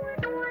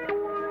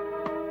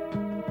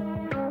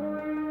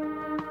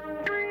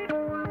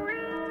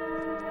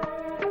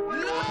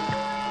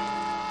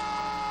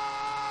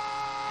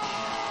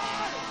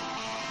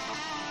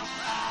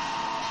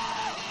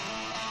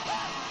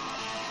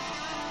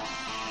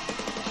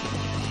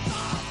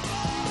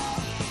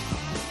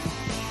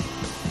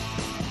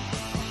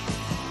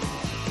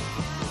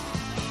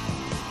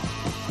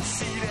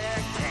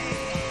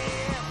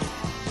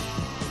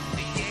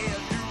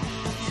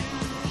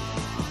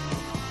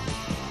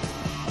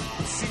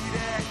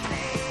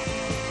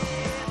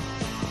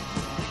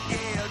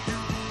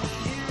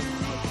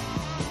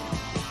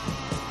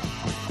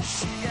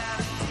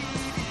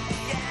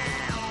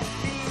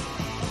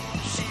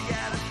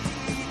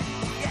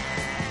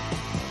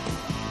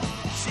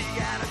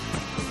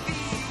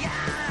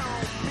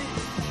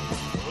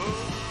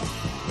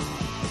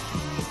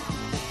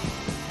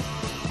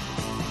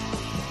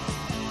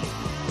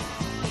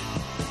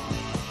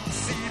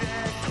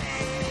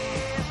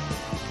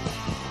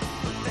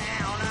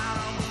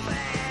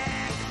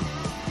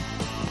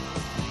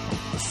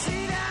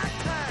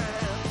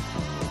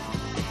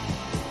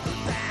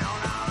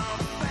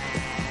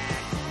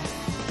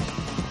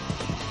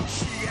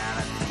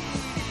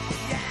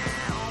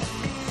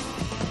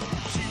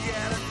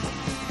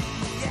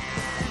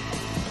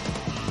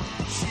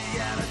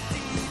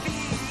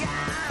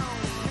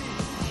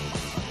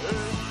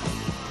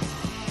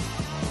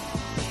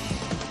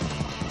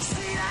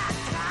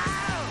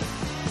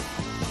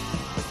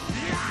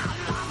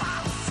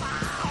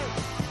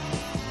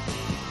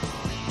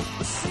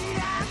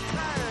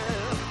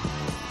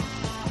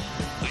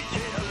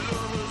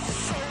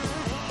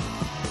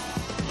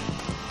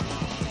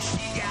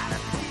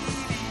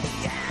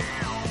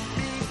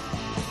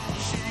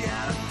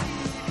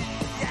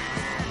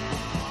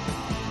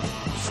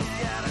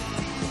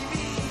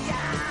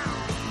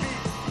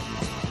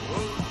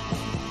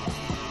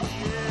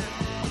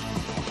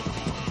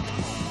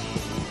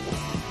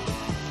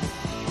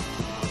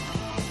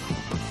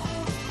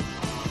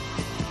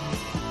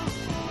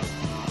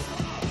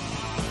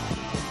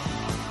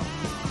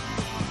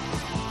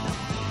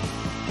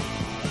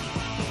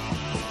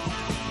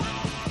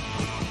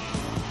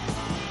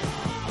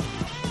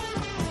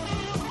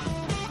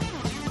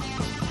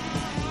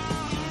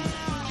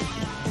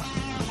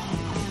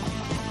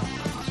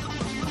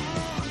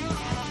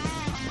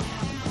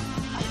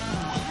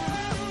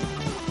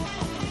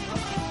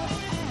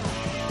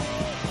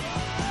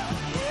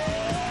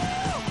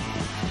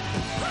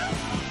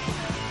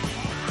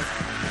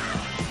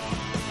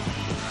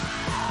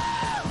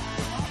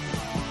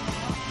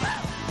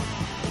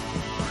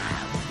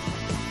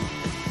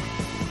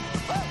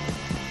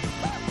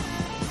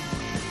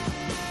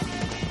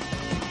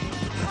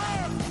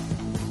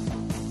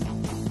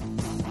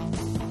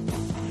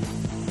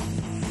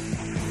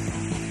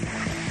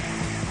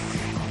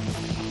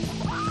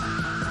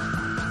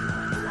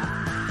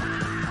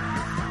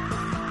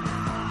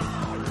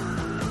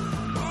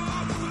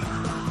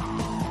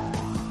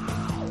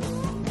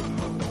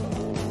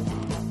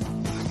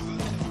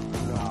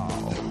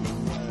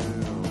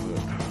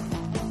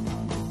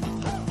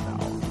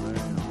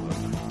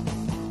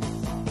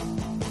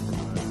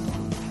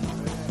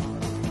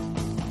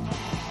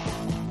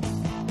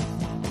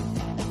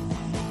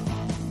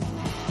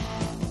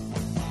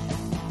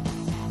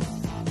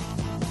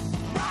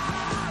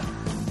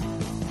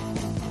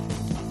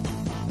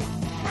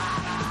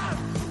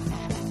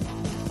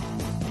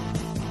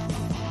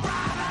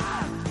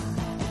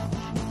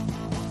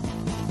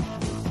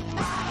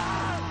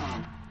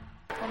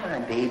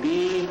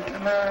 Baby,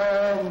 come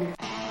on.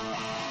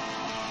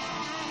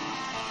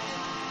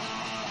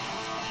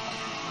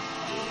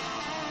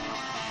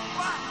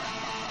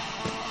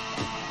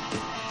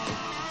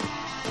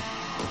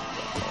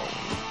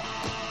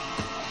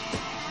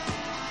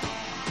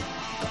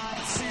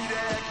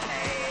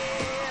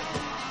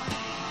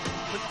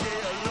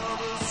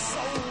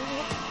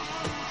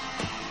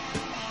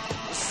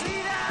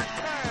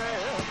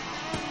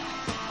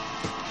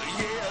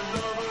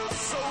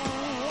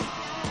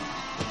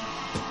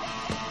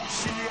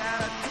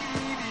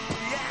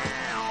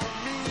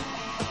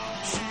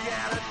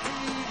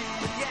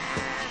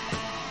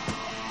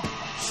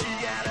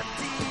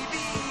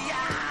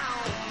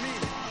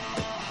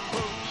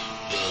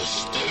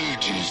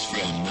 sketches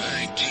from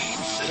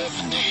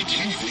 1970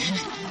 TV.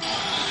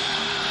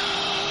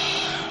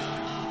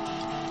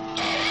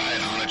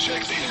 Alright, on a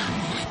check there.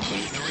 We put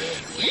it in the red.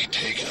 We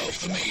take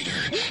off the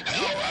meter.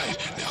 Alright,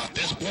 now at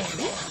this point in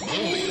our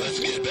movie, let's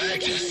get back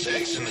to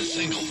Sex and the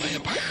Single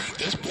Vampire. At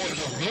this point in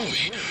our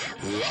movie,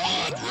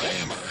 Rod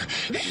Rammer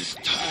is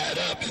tied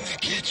up in the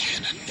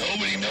kitchen and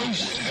nobody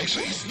knows it.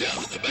 Actually, he's down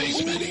in the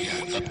basement. He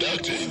got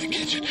abducted in the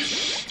kitchen.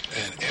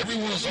 And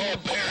everyone's all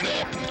paired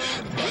up.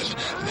 But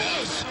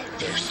now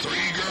there's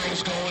three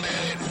girls going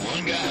at it and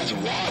one guy's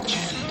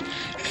watching.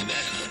 And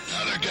then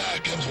another guy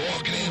comes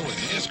walking in with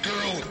his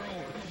girl.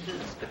 This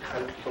is the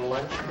hunt for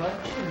lunch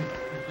collection.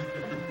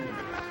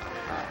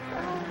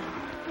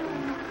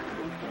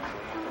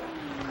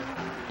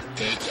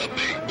 It's a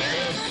big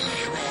bed, and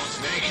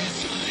everyone's naked,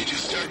 so they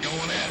just start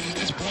going at it. At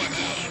this point, I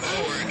don't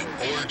know, we're in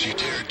orgy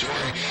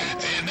territory.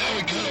 And now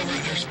we cut over,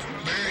 and there's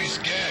various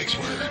gags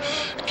where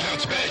Count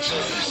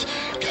Spatula's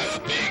got a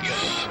big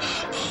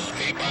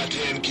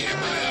 8x10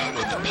 camera out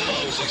with the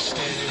bellows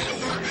extended,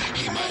 or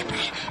he might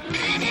be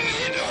painting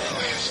it, or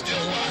like a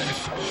still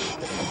life,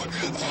 or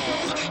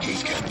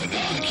he's got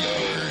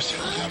binoculars,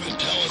 or have a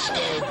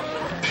telescope.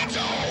 It's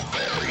all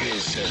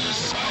various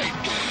side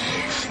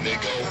gags that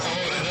go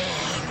on and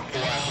on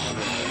while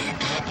the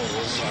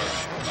couples are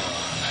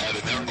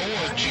having their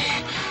orgy,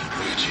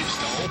 which is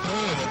the whole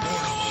point of a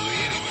porno movie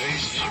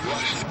anyways. You're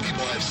watching the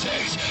people have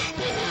sex.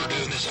 Well, we're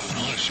doing this on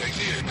Honest Strike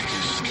Theater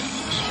because it's got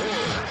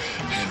horror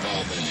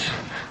involved in it.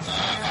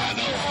 I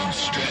know I'm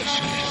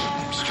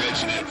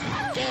stretching it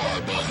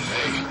far, but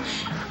hey,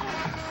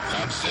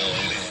 I'm still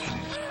in it.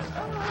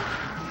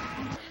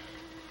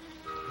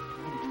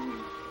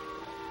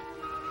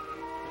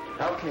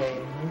 Okay,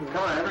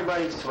 come on,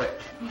 everybody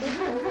switch.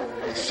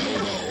 So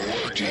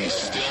the orgy's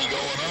still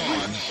going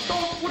on.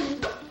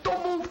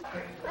 Don't move.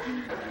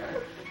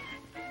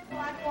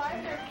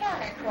 Clockwise or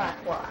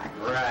counterclockwise?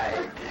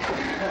 Right.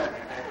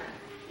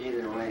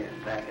 Either way, it's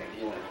back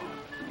again.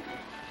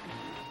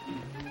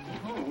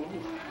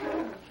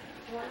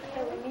 So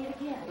we meet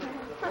again.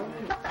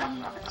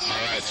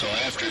 Alright, so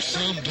after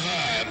some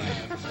time,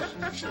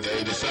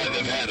 they decide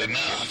they've had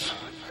enough.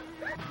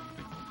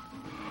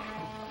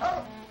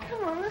 Oh,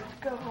 come on, let's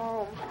go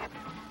home.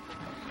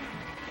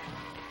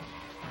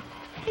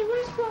 Hey,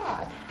 where's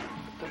Rod?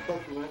 The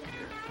fuck you left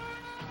here?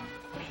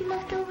 He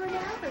left over an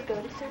hour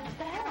ago to search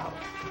the house.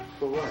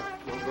 For what?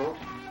 More girls?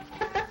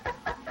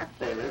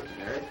 Hey, listen,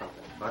 there is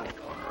something funny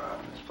going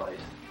around in this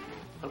place.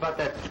 What about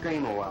that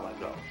scream a while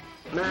ago?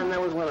 Man,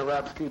 that was one of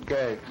Rob's cute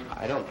gags.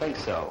 I don't think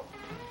so.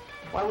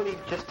 Why would he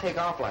just take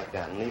off like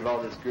that and leave all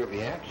this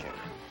groovy action?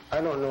 I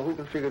don't know. Who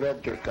can figure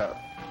that jerk out?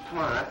 Come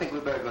on, I think we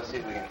better go see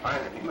if we can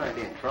find him. He might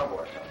be in trouble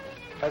or something.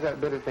 I got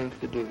better things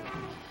to do.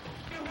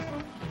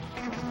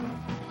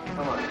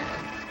 Come on.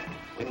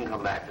 We can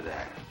come back to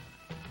that.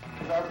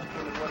 Rob's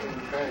put the money in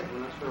the bag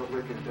when I saw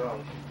wicked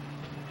dogs.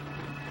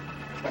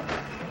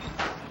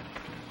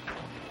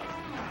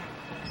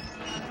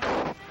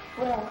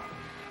 Well,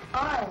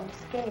 I'm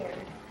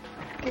scared.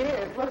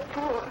 Scared? What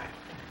for?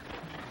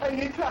 Are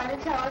you trying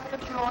to tell us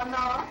that you're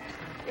not?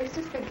 It's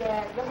just a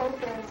gag. The whole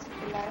thing's just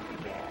a laughing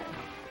gag.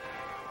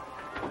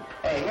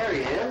 Hey, here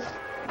he is.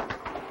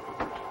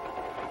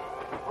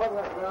 All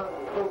right, Rob,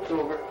 the coat's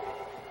over.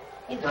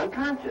 He's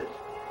unconscious.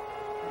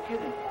 You're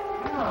kidding.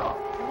 No.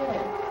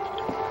 Good.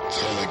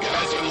 So the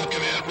guys are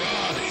looking at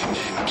Rod, and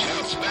then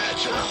Count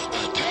Spatula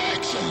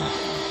attacks him.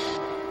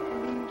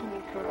 Believe me,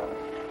 Carl.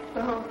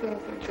 The whole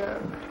thing's a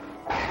joke.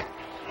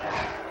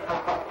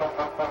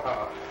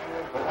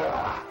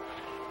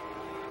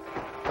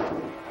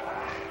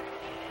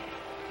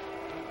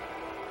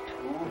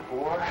 2,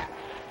 4,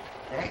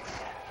 6,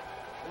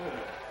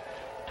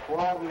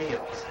 12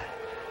 meals.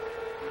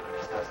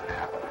 This doesn't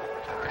happen all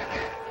the time.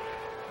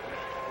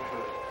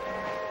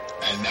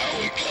 And now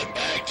we cut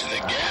back to the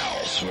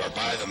gals who are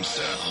by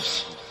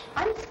themselves.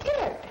 I'm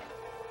scared.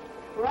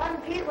 Rod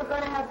and Pete were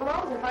going to have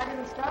blows if I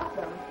didn't stop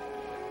them.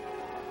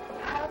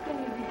 How can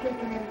you be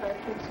taken in by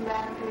such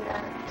laughing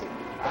acting?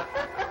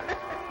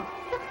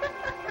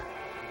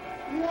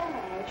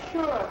 Yeah,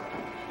 sure.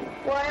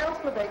 Why else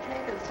would they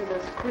take us to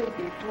this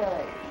creepy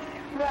place?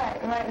 Right,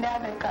 and right now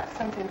they've got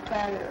something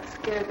planned that'll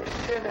scare the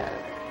shit out of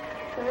us.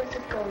 So let's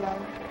just go along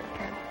with it,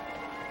 okay?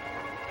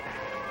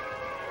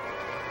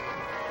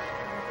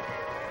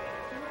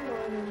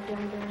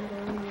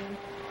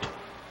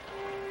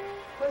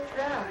 What's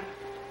that?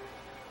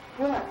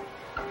 What?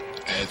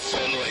 And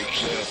suddenly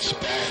Count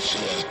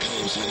Spatula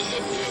comes into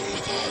the room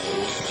with all the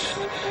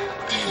women,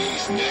 and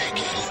he's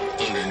naked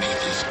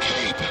underneath his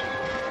cape.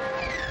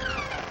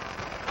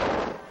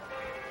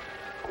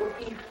 Good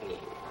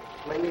evening.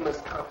 My name is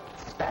Count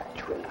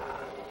Spatula.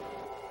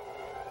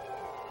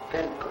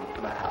 Welcome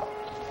to my house.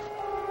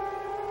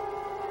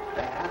 I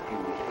have you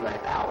in my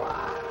power.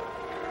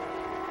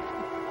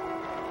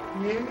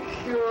 You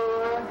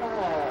sure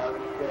have,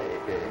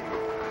 baby.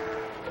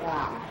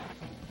 Wow.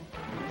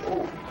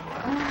 Oh.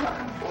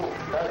 Oh,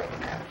 very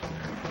nice.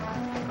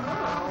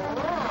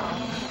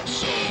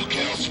 So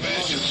Count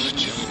Spatula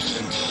jumps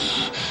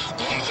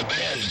onto the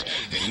bed,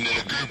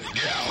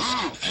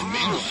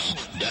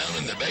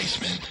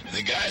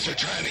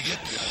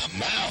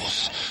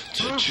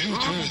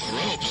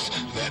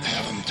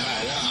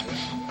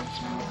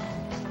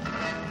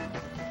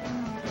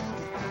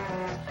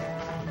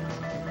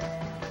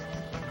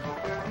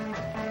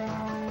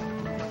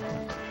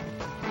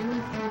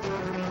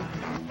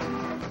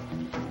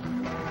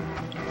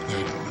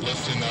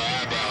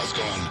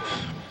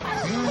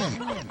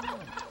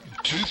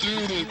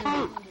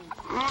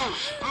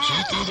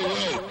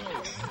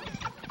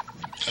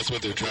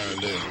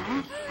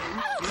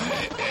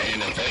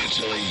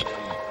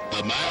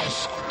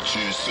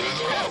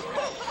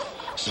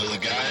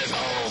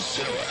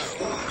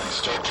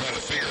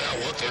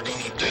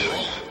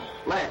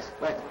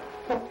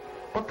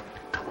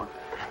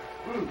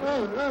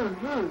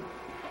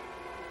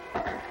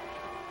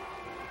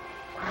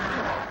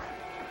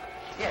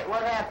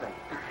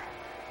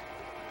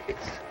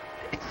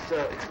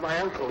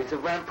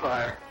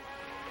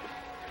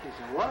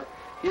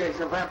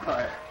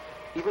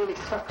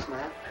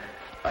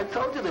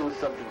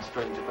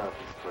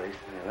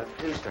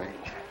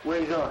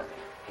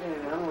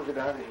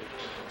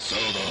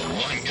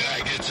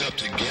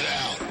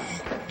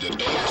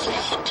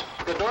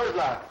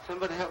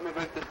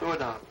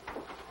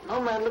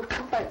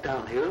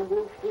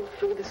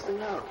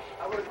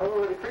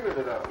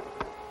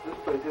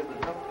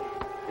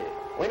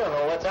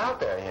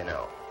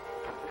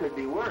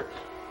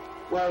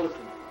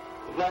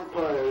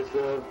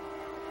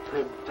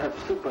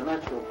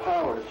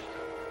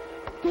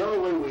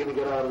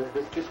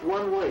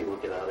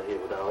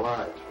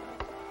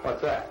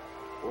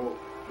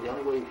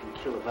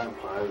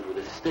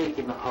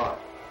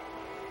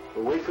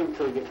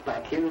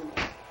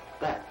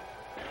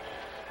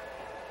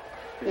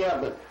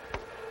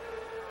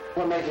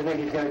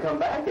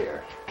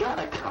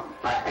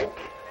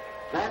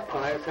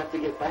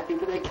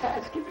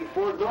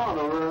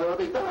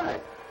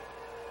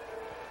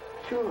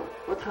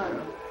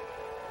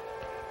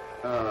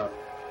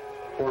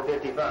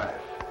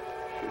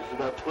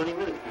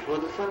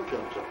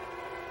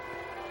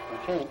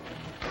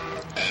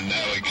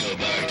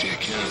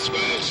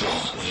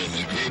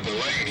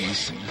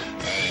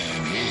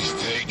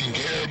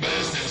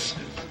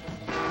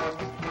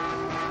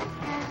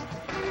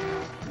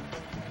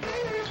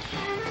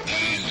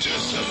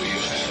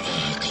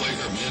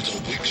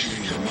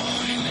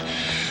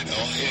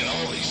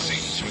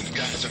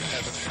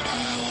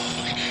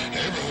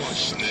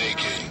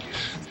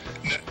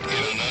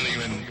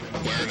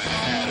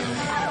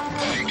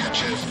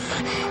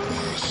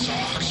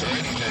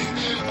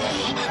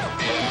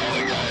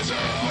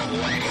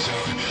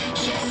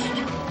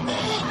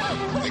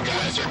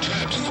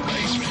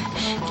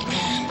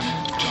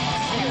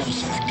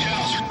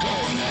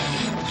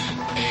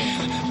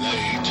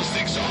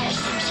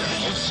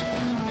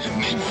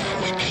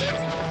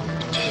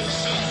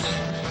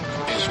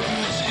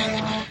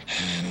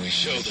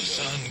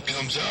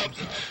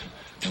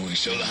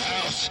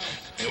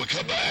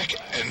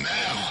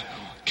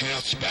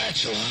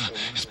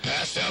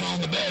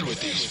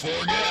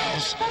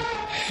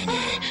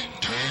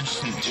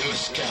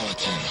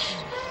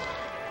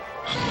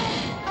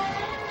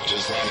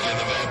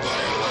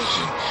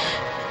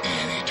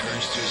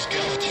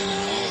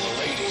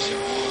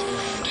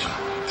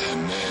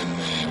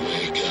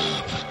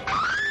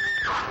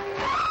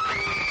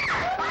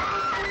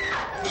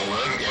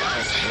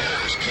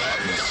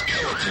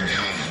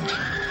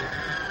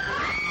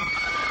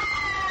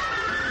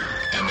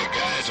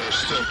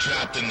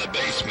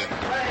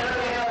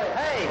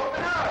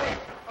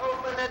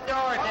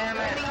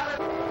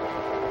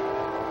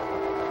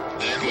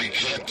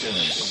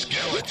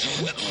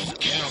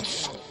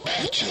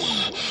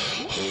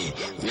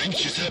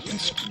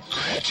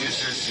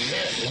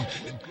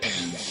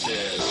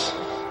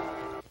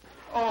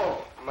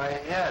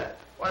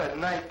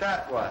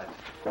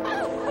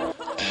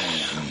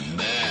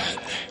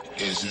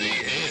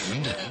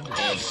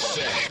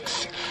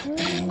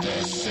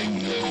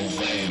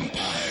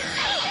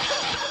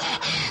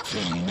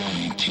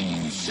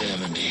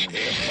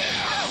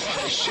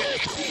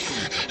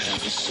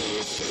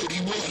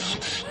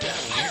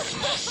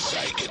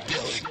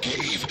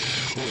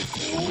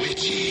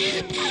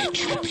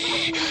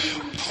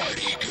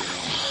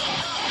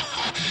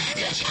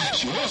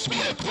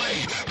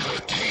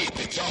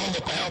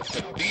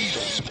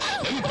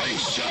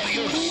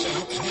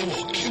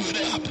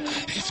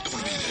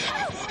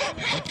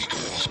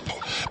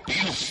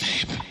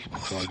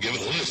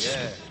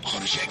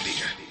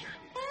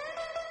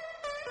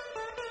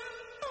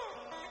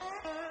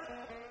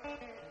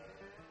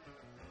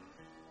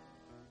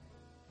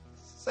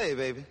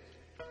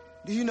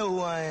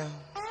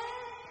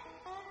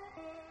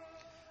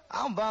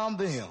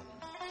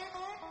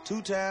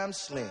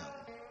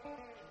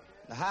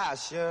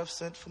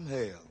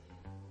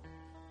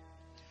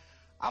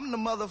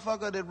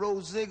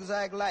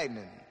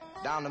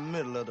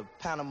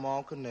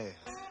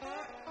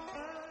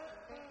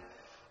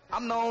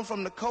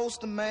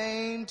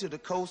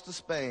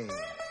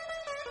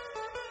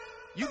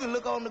 You can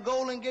look on the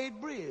Golden Gate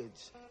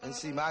Bridge and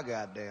see my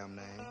goddamn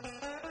name.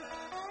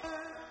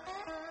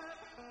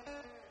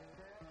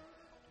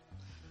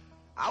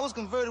 I was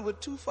converted with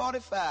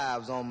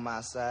 245s on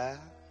my side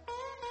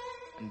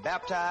and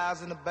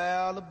baptized in the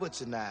barrel of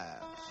butcher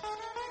knives.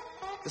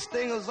 The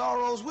sting of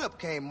Zorro's whip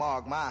can't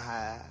mark my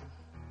hide.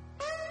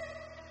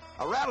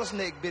 A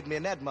rattlesnake bit me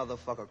and that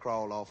motherfucker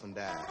crawled off and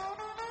died.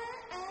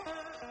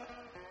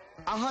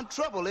 I hunt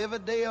trouble every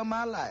day of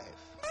my life.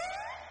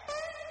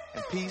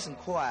 And peace and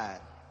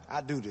quiet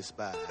I do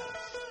despise.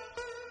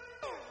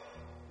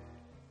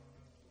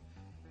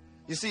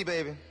 You see,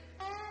 baby,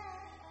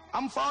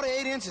 I'm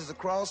 48 inches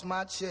across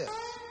my chest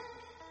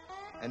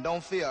and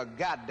don't fear a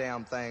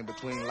goddamn thing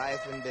between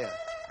life and death.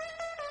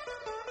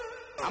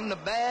 I'm the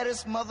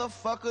baddest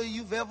motherfucker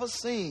you've ever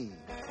seen.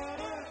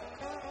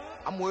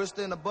 I'm worse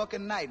than a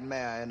bucket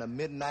nightmare in a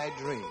midnight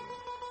dream.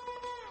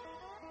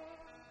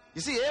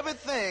 You see,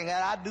 everything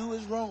that I do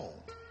is wrong.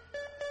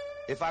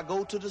 If I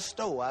go to the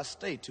store, I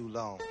stay too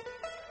long.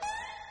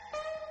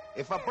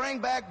 If I bring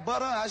back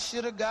butter, I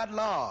should have got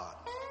lard.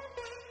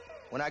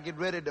 When I get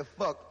ready to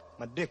fuck,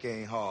 my dick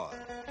ain't hard.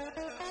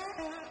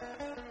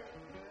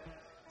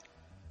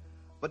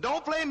 But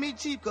don't play me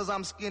cheap, cause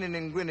I'm skinning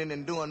and grinning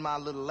and doing my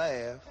little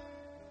laugh.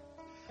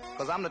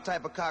 Cause I'm the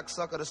type of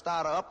cocksucker to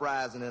start an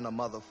uprising in a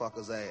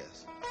motherfucker's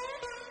ass.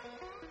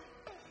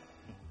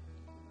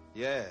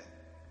 Yeah.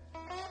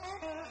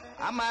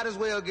 I might as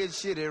well get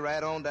shitty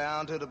right on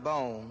down to the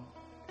bone.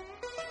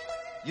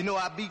 You know,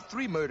 I beat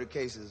 3 murder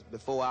cases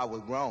before I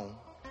was grown.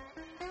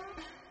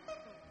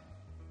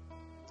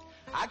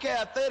 I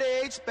carry a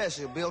 38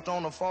 special built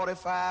on a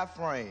 45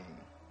 frame.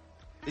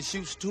 It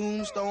shoots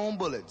tombstone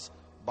bullets,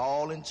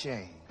 ball and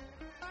chain.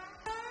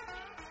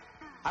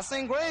 I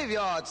sing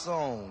graveyard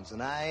songs,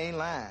 and I ain't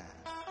lying.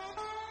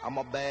 I'm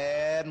a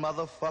bad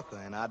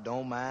motherfucker, and I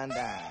don't mind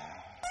dying.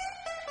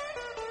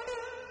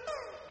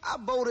 I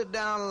bolted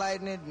down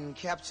lightning and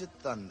captured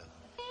thunder.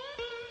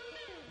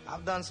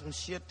 I've done some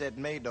shit that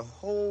made the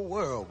whole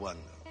world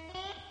wonder.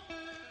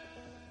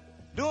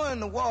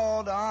 During the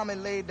war, the army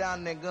laid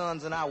down their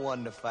guns, and I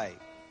won the fight.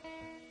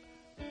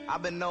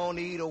 I've been known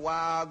to eat a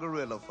wild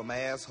gorilla from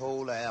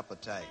asshole to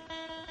appetite.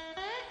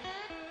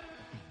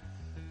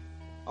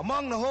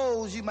 Among the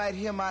hoes, you might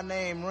hear my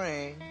name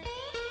ring,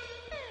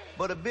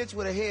 but a bitch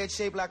with a head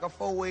shaped like a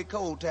 4-way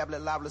cold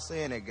tablet liable to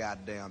say any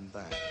goddamn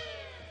thing.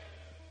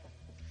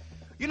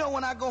 You know,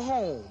 when I go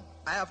home,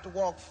 I have to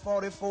walk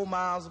 44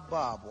 miles of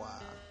barbed wire.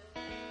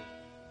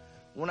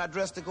 When I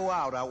dress to go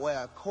out, I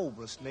wear a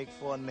cobra snake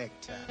for a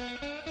necktie.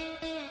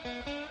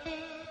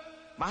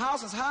 My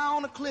house is high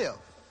on a cliff,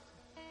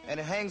 and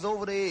it hangs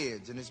over the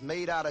edge, and it's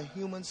made out of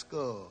human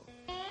skull.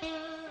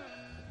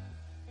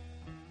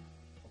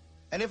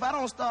 And if I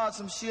don't start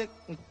some shit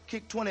and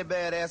kick 20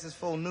 bad asses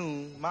for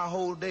noon, my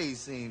whole day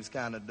seems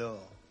kind of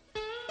dull.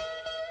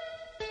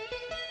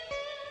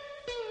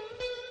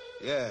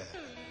 Yeah.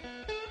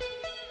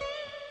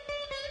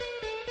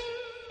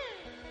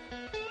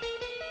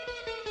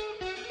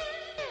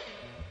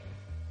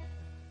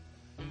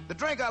 The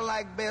drink I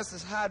like best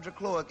is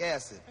hydrochloric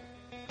acid.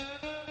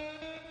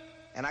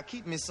 And I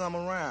keep me some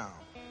around.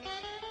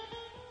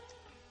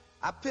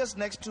 I pissed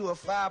next to a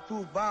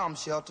fireproof bomb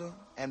shelter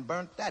and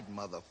burnt that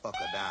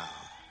motherfucker down.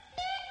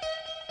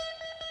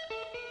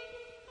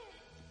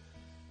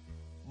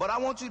 But I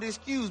want you to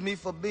excuse me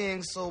for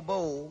being so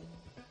bold.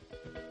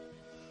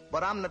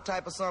 But I'm the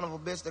type of son of a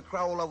bitch that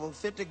crawl over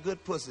 50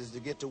 good pussies to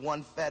get to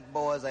one fat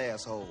boy's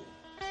asshole.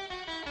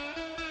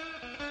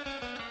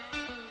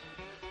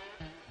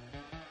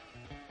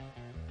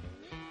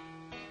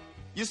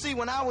 You see,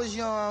 when I was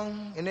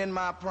young and in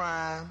my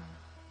prime,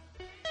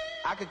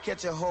 I could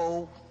catch a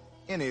hoe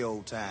any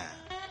old time.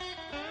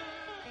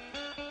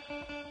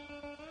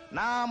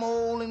 Now I'm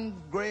old and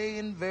gray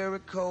and very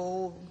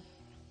cold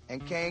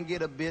and can't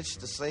get a bitch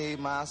to save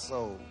my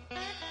soul.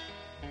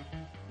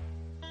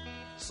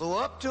 So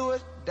up to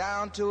it,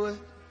 down to it,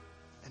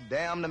 and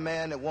damn the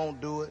man that won't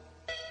do it,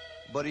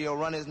 but he'll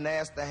run his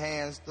nasty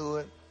hands through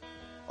it,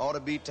 ought to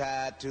be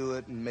tied to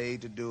it and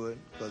made to do it,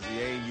 'cause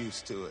he ain't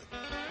used to it.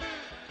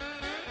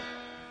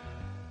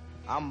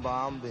 I'm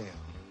Bomb Bill,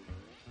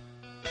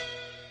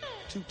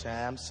 2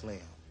 times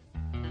slim.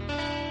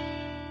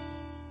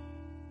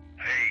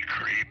 Hey,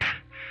 creep.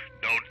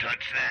 Don't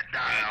touch that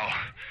dial.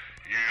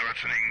 You're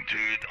listening to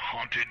the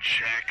Haunted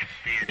Shack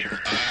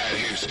Theater.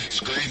 Here's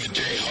Screaming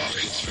Jay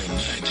Hawkins from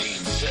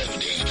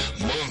 1970.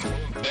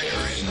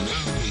 Moonberry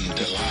Moon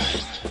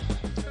Delight.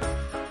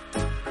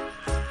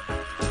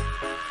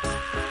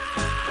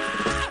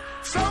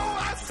 So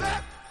I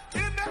sat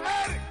in the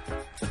attic,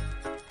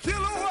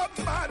 kilo up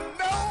my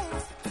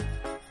nose,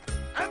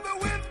 and the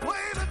wind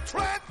played a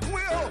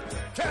tranquil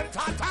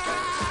cantata.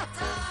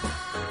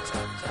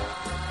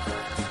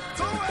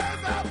 So as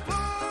I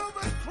blew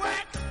the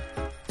crack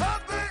of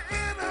the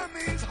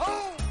enemy's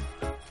home,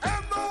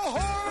 and the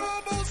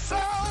horrible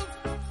sound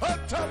of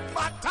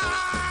tomato,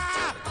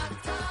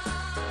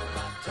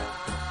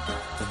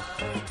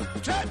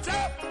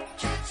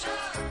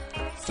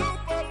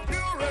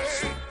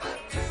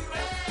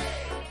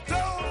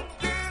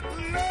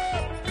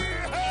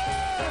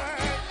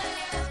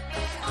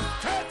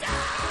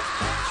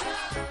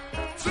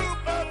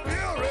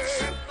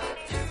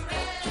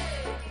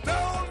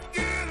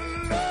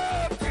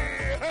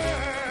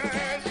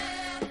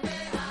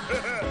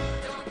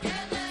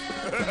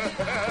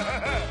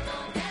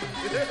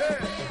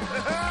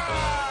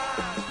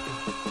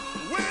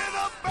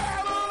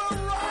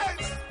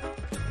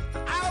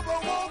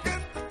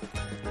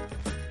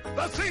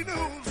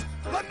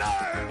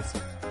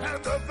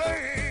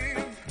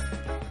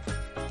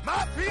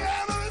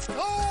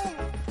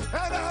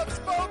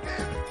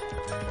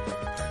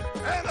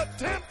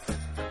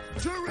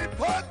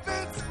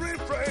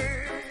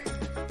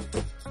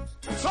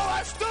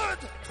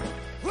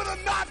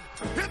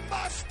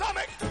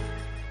 stomach.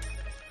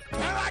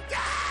 And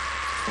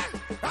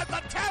again, at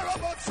the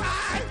terrible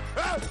sight.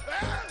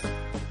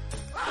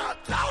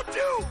 Don't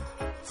you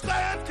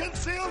stand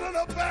concealed in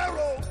a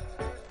barrel,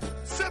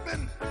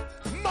 sipping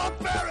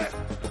Mulberry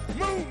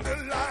Moon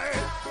Delight.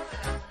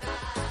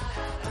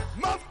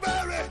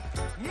 Mulberry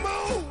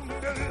Moon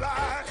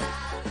Delight.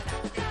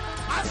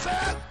 I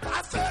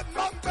said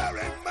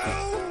Mulberry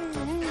Moon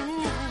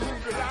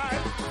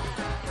Delight.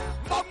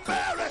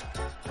 Mulberry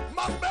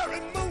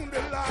Moon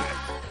Delight.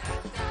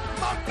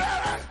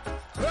 Mulberry.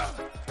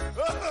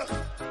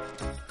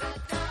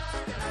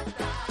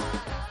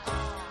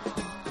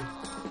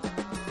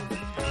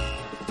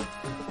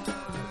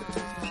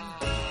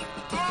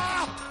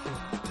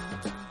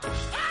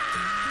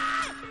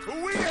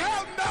 We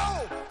have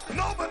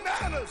no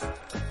bananas.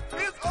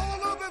 It's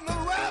older than the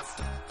rest.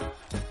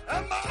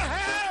 And my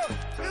hair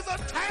is a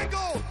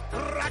tangle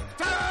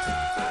rector.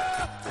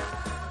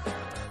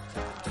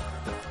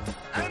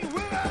 And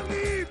when I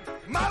leave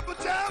my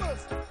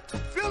pajamas,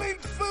 feeling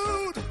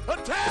food a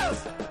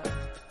test,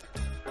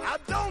 I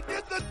don't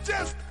get the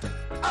gist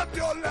of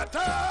your letter.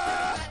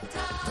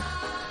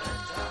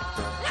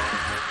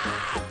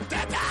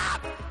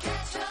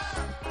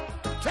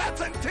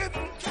 Cats and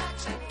kittens.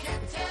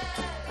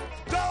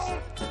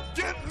 Don't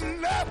get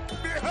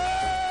left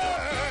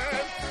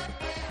behind.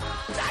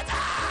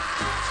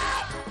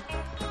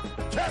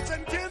 Cats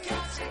and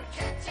kittens.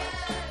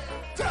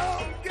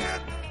 Don't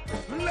get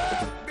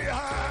left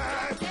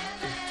behind.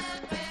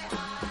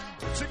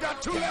 She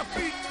got two left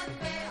feet,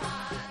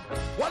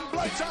 one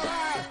bloodshot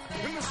eye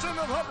in the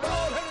center of her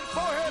bald-headed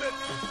forehead.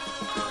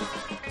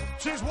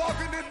 She's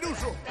walking in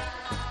neutral,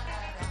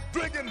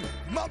 drinking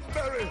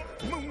Mulberry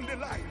Moon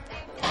Delight.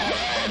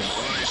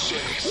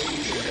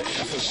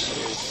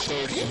 Episode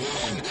 31.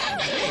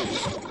 Hey,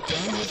 we're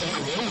done with our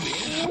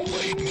roadie, and I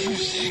played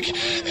music,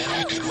 and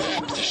I could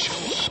wrap the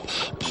show up,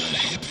 but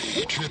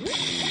hippie,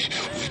 trippy,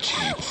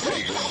 witchy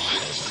party girl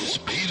has this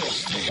Beatles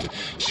tape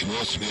she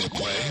wants me to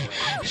play.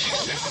 She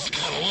says it's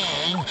kind of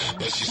long,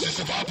 but she says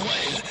if I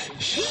play it,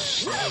 she'll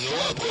snuggle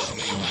up with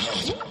me while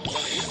it's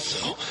playing.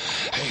 So,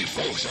 hey,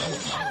 folks, I'm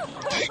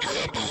going to take her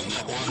up on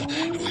that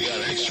one. We got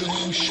an extra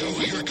long show.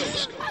 Here it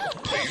goes.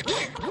 Play your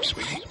tape,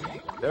 sweetie.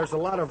 There's a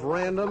lot of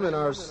random in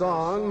our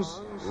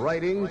songs,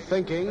 writing,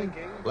 thinking,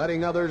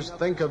 letting others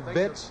think of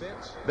bits.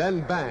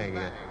 Then bang,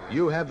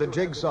 you have the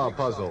jigsaw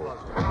puzzle.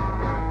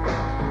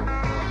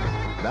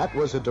 That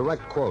was a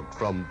direct quote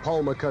from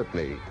Paul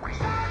McCartney.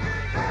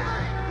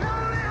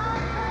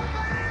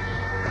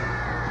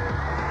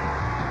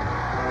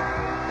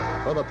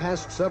 For the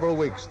past several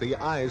weeks, the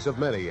eyes of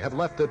many have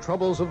left the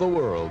troubles of the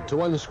world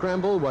to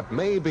unscramble what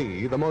may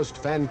be the most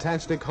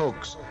fantastic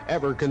hoax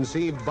ever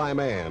conceived by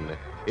man.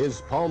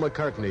 Is Paul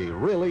McCartney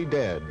really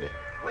dead?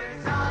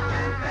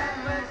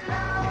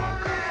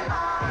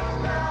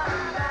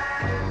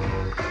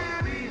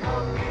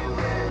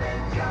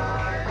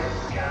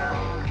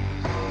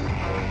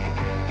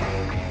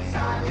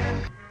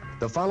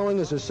 The following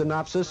is a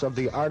synopsis of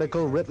the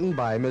article written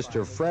by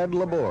Mr. Fred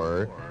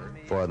Labor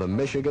for the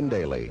Michigan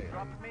Daily.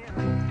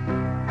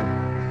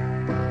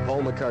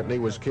 Paul McCartney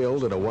was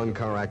killed in a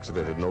one-car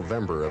accident in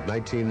November of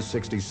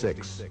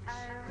 1966.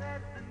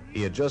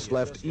 He had just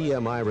left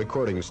EMI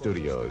Recording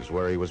Studios,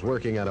 where he was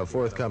working on a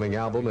forthcoming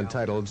album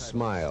entitled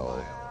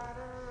Smile.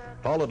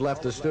 Paul had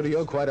left the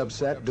studio quite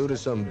upset due to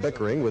some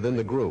bickering within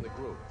the group.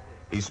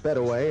 He sped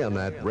away on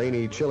that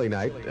rainy, chilly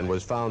night and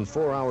was found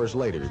 4 hours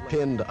later,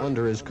 pinned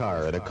under his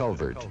car at a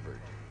culvert.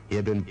 He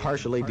had been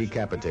partially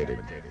decapitated.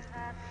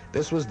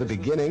 This was the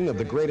beginning of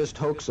the greatest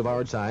hoax of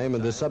our time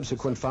and the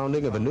subsequent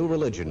founding of a new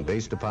religion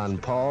based upon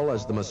Paul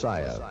as the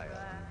Messiah.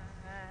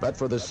 But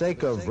for the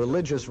sake of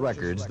religious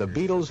records, the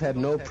Beatles had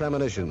no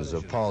premonitions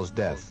of Paul's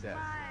death.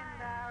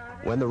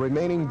 When the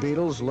remaining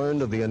Beatles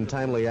learned of the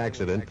untimely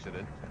accident,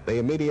 they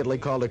immediately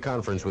called a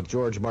conference with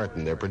George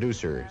Martin, their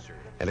producer,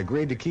 and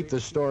agreed to keep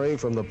the story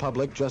from the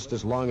public just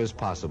as long as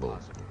possible.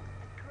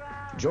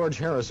 George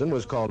Harrison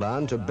was called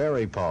on to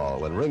bury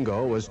Paul, and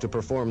Ringo was to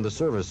perform the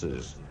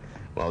services,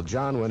 while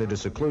John went into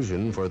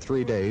seclusion for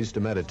 3 days to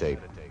meditate.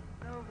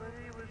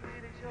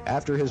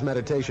 After his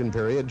meditation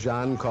period,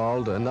 John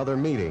called another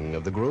meeting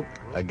of the group,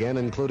 again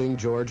including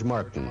George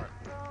Martin.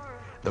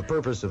 The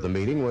purpose of the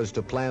meeting was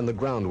to plan the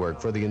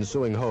groundwork for the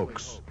ensuing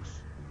hoax.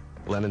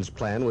 Lennon's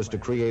plan was to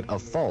create a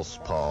false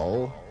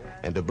Paul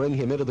and to bring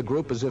him into the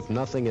group as if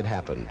nothing had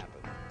happened.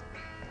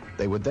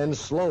 They would then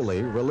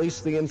slowly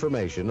release the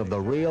information of the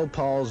real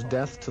Paul's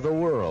death to the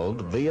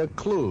world via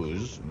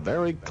clues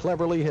very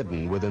cleverly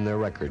hidden within their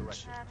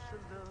records.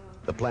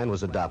 The plan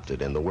was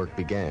adopted and the work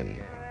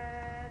began.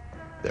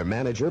 Their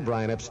manager,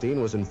 Brian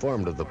Epstein, was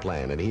informed of the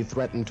plan, and he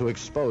threatened to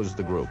expose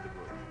the group.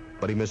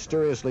 But he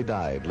mysteriously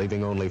died,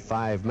 leaving only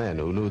 5 men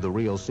who knew the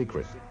real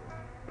secret.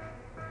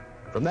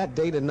 From that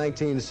date in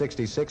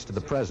 1966 to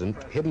the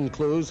present, hidden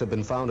clues have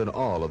been found in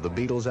all of the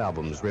Beatles'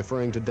 albums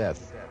referring to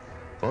death,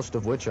 most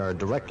of which are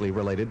directly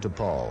related to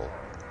Paul.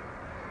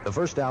 The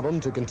first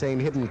album to contain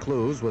hidden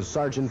clues was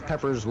Sgt.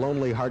 Pepper's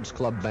Lonely Hearts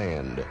Club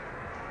Band.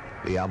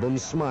 The album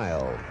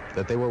Smile,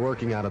 that they were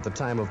working on at the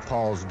time of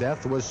Paul's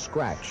death, was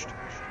scratched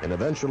and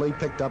eventually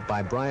picked up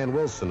by Brian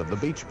Wilson of the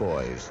Beach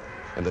Boys,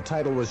 and the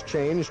title was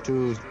changed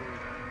to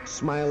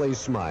Smiley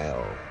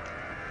Smile.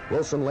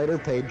 Wilson later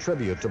paid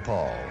tribute to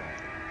Paul.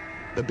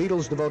 The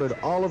Beatles devoted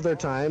all of their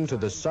time to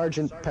the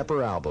Sgt.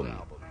 Pepper album,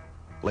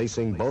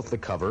 lacing both the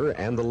cover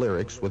and the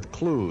lyrics with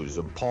clues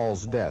of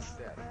Paul's death.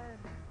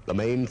 The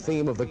main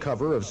theme of the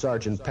cover of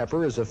Sgt.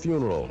 Pepper is a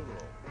funeral.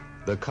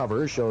 The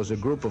cover shows a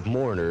group of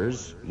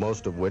mourners,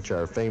 most of which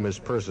are famous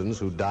persons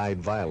who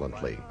died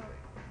violently.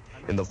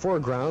 In the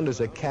foreground is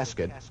a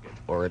casket,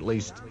 or at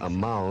least a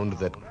mound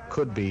that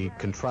could be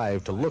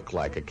contrived to look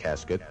like a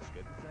casket,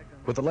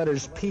 with the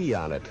letters P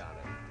on it,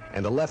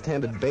 and a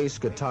left-handed bass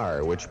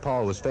guitar, which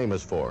Paul was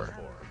famous for.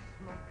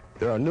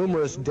 There are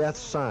numerous death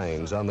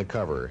signs on the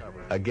cover,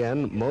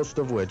 again, most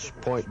of which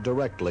point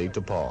directly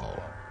to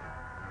Paul.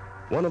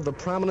 One of the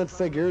prominent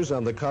figures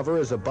on the cover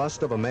is a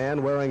bust of a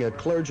man wearing a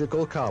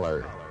clerical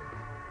collar,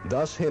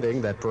 thus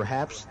hinting that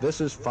perhaps this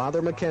is Father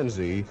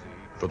Mackenzie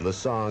from the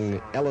song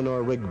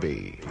Eleanor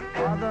Rigby.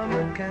 Father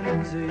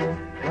Mackenzie,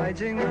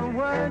 writing the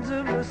words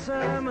of a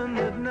sermon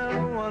that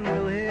no one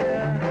will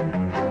hear.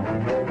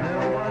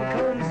 No one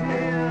comes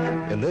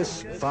near. In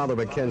this, Father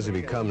Mackenzie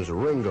becomes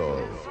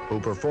Ringo, who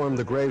performed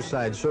the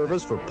graveside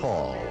service for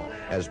Paul,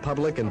 as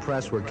public and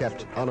press were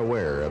kept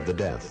unaware of the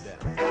death.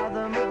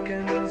 Father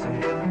Mackenzie,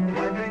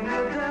 wiping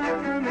the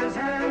dirt from his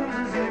hands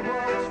as he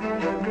walks from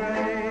the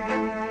grave.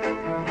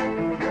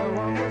 No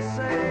one will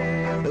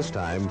say. This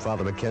time,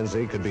 Father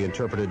Mackenzie could be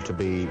interpreted to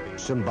be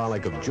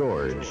symbolic of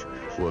George,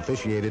 who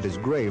officiated as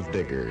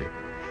gravedigger.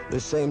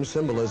 This same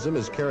symbolism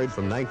is carried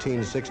from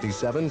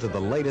 1967 to the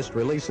latest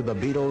release of the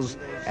Beatles,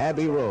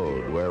 Abbey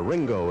Road, where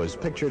Ringo is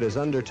pictured as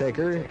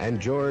undertaker and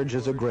George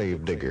as a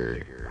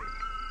gravedigger.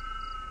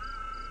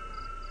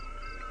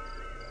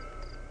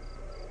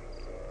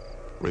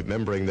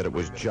 Remembering that it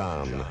was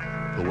John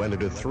who went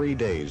into 3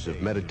 days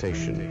of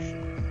meditation,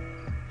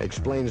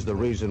 explains the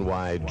reason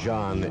why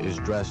John is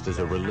dressed as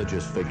a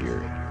religious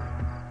figure.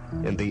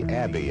 And the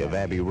Abbey of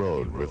Abbey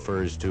Road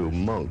refers to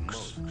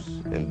monks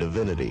and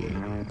divinity.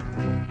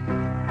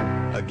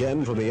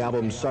 Again from the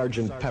album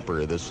Sgt.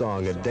 Pepper, the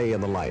song A Day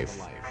in the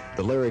Life.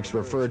 The lyrics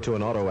refer to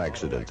an auto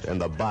accident and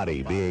the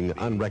body being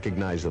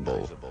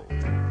unrecognizable.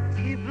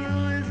 He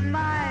blew his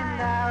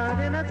mind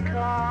out in a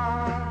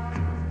car.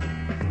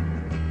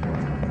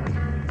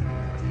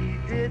 He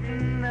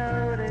didn't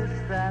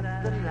notice that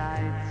the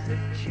lights had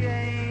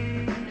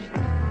changed.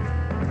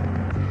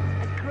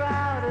 A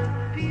crowd of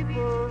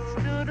people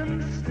stood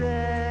and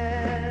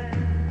stared.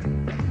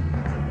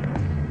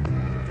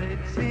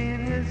 They'd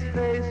seen his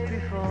face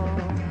before.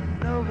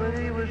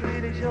 Nobody was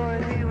really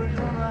sure he was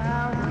from the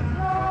House of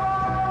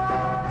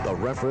Lords. The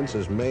reference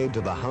is made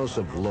to the House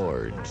of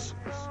Lords,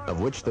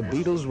 of which the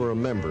Beatles were a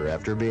member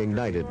after being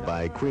knighted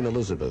by Queen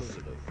Elizabeth.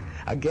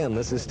 Again,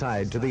 this is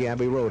tied to the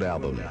Abbey Road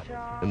album.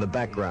 In the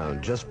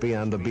background, just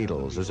beyond the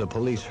Beatles, is a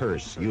police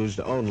hearse used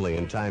only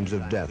in times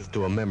of death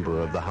to a member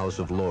of the House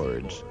of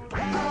Lords.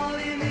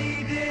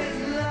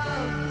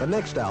 The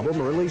next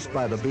album released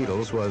by the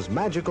Beatles was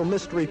Magical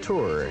Mystery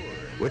Tour,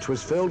 which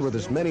was filled with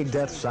as many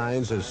death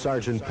signs as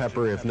Sgt.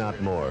 Pepper, if not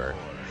more.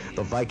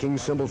 The Viking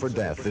symbol for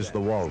death is the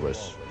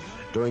walrus.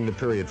 During the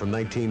period from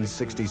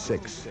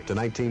 1966 to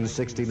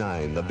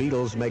 1969, the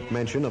Beatles make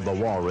mention of the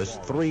walrus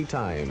 3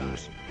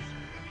 times.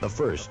 The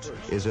first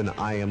is in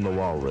I Am the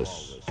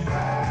Walrus. I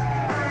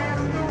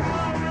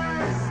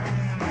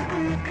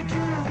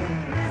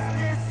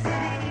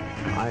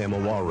Am a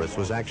Walrus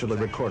was actually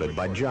recorded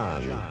by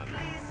John.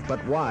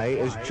 But why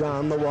is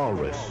John the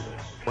Walrus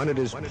when it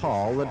is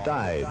Paul that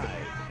died?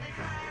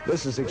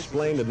 This is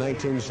explained in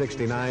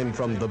 1969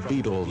 from the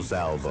Beatles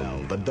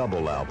album, the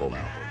double album,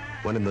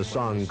 when in the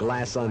song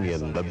Glass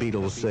Onion, the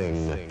Beatles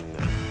sing,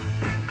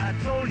 I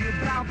told you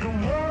about the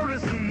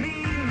walrus and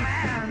me,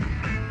 man.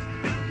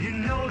 You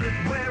know that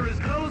we're as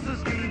close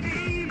as can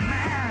be,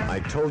 man. I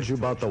told you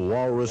about the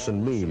walrus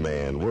and me,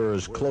 man. We're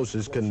as close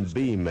as can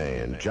be,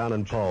 man. John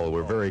and Paul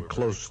were very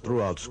close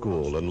throughout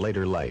school and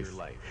later life.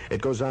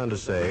 It goes on to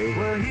say,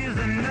 Well, here's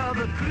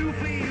another clue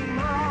for you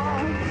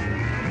all.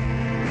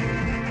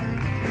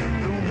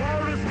 The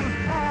walrus was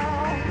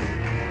Paul.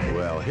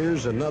 well,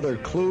 here's another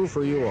clue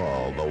for you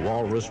all. The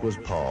walrus was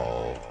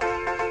Paul.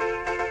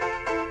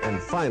 And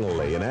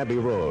finally, in Abbey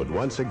Road,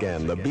 once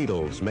again, the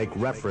Beatles make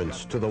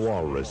reference to the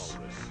walrus,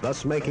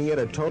 thus making it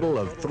a total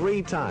of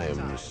 3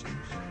 times.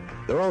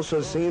 There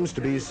also seems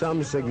to be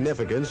some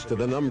significance to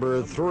the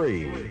number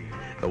 3.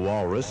 The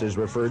walrus is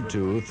referred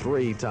to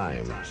 3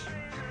 times.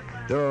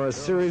 There are a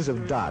series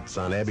of dots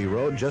on Abbey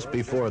Road just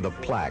before the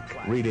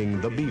plaque reading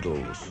The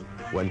Beatles.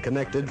 When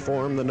connected,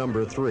 form the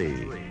number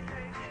 3.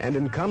 And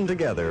in Come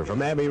Together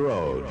from Abbey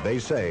Road, they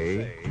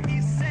say,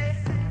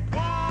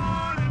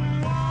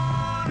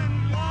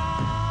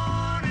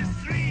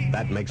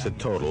 that makes a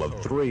total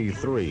of 3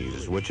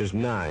 threes, which is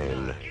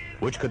 9,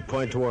 which could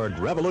point toward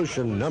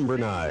Revolution number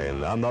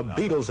 9 on the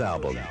Beatles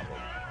album.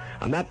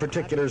 On that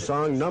particular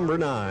song, number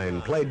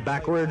 9, played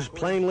backwards,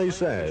 plainly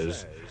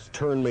says,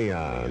 Turn Me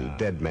On,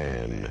 Dead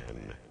Man.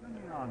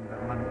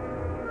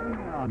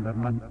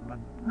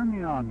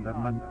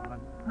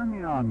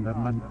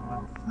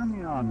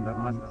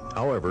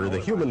 However, the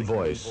human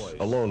voice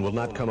alone will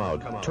not come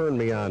out, Turn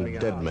Me On,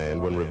 Dead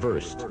Man, when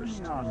reversed.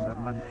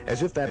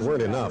 As if that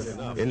weren't enough,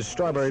 in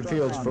Strawberry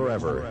Fields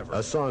Forever,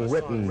 a song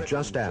written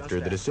just after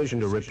the decision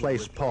to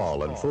replace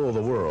Paul and Fool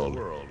the World,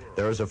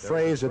 there is a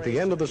phrase at the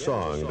end of the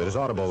song that is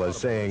audible as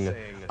saying,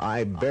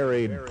 I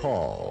buried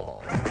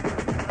Paul.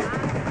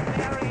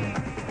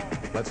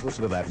 Let's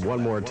listen to that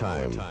one more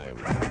time.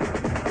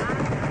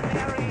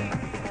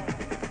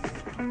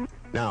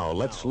 Now,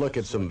 let's look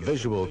at some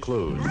visual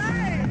clues.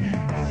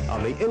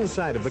 On the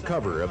inside of the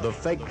cover of the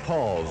fake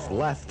Paul's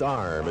left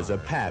arm is a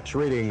patch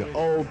reading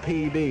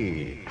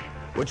OPD,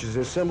 which is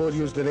a symbol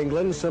used in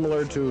England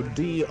similar to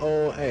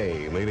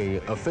DOA,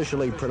 meaning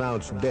officially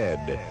pronounced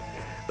dead.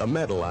 The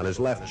medal on his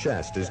left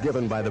chest is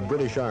given by the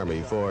British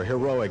Army for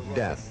heroic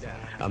death.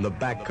 On the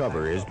back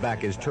cover, his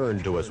back is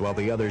turned to us while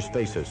the others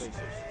face us.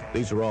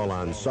 These are all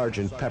on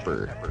Sgt.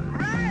 Pepper.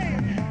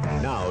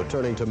 Now,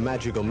 turning to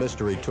Magical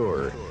Mystery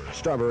Tour.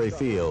 Strawberry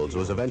Fields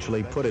was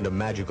eventually put into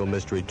Magical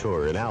Mystery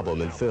Tour, an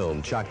album and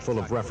film chock full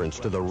of reference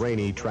to the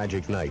rainy,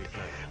 tragic night.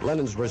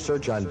 Lennon's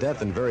research on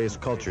death in various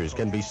cultures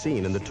can be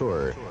seen in the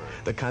tour.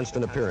 The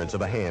constant appearance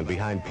of a hand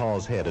behind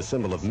Paul's head, a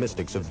symbol of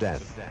mystics of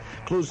death.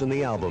 Clues in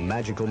the album,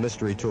 Magical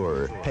Mystery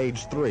Tour.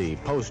 Page 3,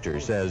 poster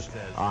says,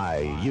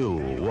 I,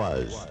 you,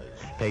 was.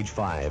 Page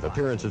 5,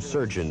 appearance of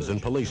surgeons and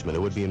policemen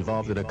who would be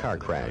involved in a car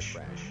crash.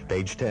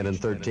 Page 10 and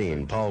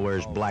 13, Paul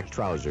wears black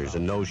trousers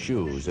and no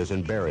shoes, as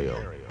in Burial.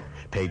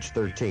 Page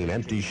 13,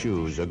 empty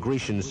shoes, a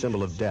Grecian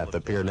symbol of death,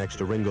 appear next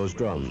to Ringo's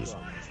drums.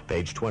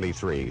 Page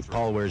 23,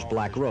 Paul wears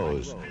black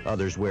rose,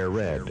 others wear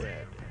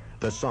red.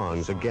 The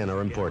songs, again,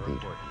 are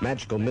important.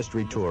 Magical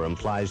Mystery Tour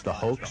implies the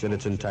hoax in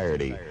its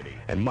entirety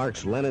and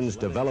marks Lennon's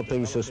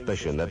developing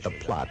suspicion that the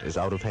plot is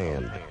out of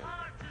hand.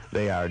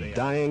 They are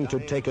dying to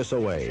take us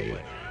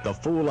away. The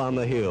fool on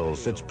the hill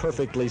sits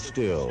perfectly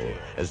still,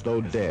 as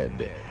though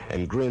dead,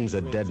 and grins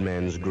a dead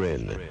man's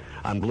grin.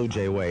 On Blue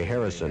Jay Way,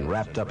 Harrison,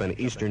 wrapped up in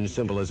Eastern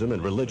symbolism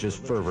and religious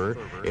fervor,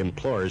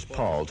 implores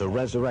Paul to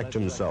resurrect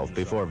himself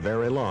before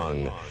very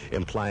long,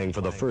 implying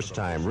for the first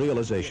time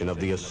realization of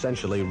the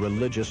essentially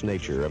religious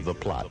nature of the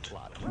plot.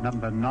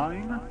 Number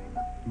 9.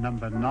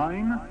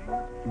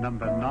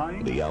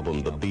 The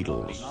album The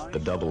Beatles, the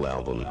double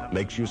album,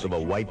 makes use of a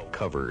white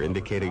cover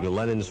indicating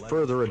Lennon's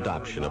further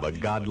adoption of a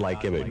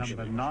godlike image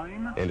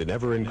and an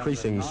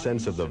ever-increasing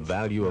sense of the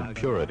value of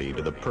purity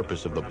to the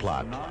purpose of the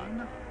plot.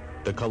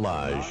 The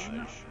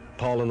collage.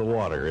 Paul in the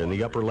water, in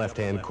the upper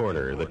left-hand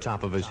corner, the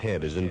top of his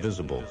head is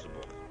invisible.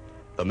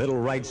 The middle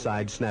right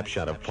side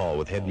snapshot of Paul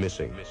with head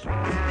missing.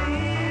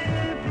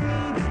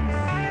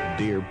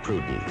 Dear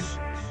Prudence.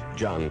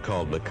 John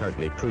called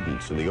McCartney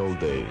Prudence in the old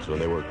days when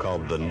they were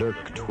called the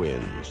Nurk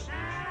Twins.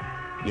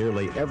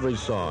 Nearly every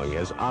song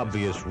has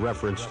obvious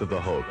reference to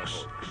the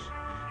hoax.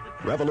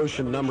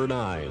 Revolution number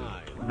 9.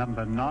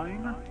 Number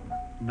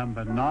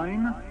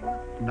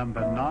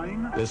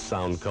 9. This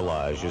sound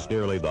collage is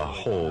nearly the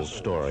whole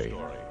story.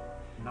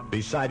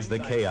 Besides the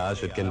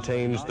chaos, it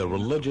contains the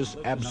religious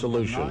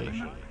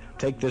absolution.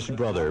 Take this,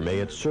 brother, may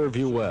it serve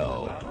you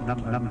well.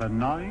 Number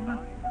 9.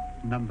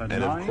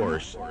 And of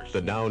course,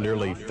 the now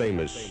nearly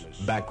famous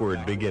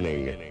backward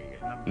beginning.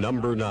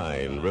 Number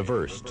 9,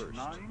 reversed,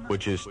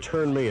 which is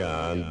Turn Me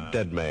On,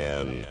 Dead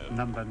Man.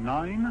 Number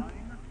 9.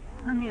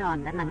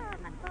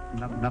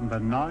 Number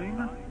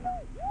 9.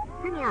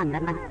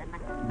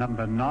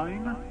 Number 9. Number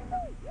 9.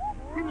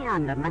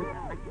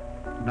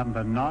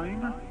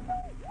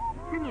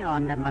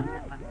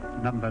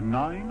 Number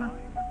 9.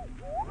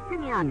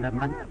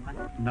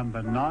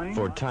 Number 9.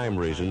 For time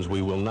reasons,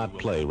 we will not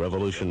play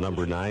Revolution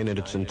number 9 in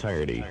its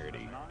entirety.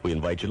 We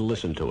invite you to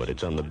listen to it.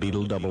 It's on the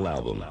Beatle double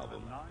album.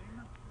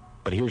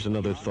 But here's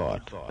another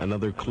thought,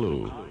 another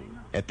clue.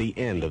 At the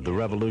end of the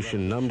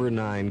Revolution number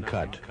 9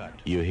 cut,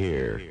 you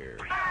hear,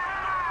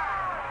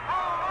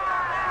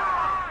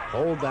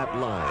 hold that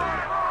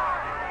line.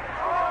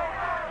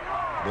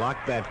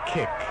 Block that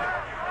kick.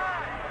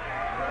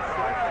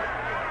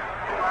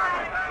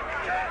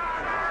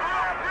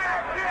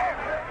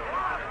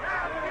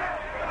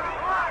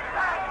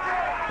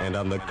 And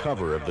on the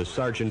cover of the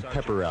Sgt.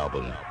 Pepper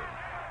album,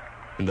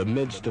 in the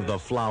midst of the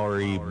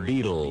flowery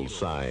Beatles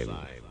sign,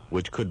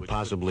 which could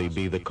possibly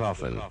be the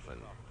coffin,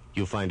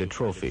 you find a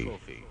trophy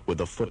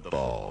with a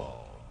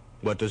football.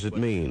 What does it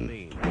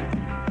mean?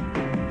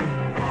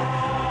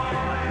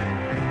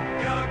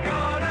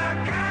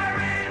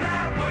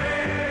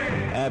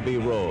 Abbey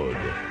Road,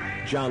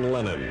 John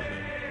Lennon,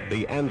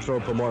 the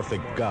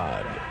anthropomorphic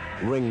god,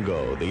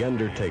 Ringo, the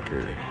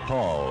Undertaker,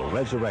 Paul,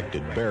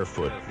 resurrected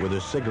barefoot with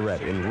a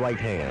cigarette in right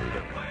hand.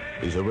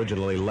 He's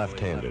originally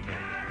left-handed.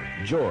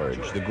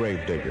 George, the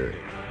gravedigger.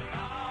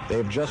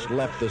 They've just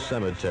left the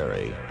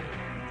cemetery.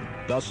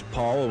 Thus,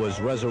 Paul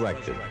was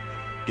resurrected,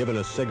 given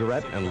a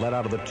cigarette and let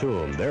out of the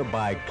tomb,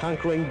 thereby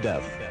conquering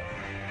death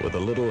with a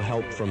little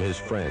help from his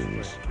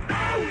friends.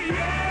 Oh,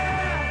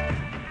 yeah!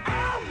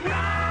 All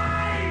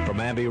right! From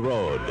Abbey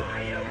Road,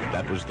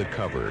 that was the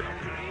cover.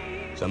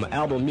 Some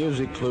album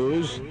music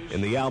clues. In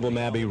the album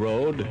Abbey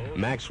Road,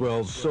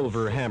 Maxwell's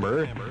Silver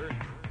Hammer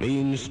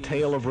means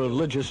tale of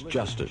religious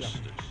justice.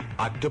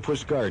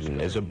 Octopus Garden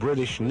is a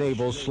British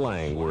naval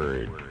slang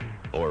word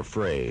or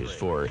phrase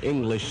for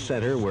English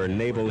center where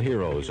naval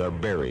heroes are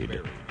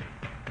buried.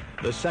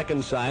 The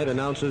second side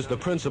announces the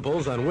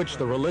principles on which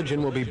the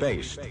religion will be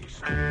based.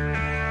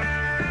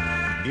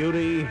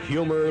 Beauty,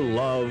 humor,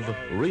 love,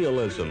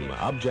 realism,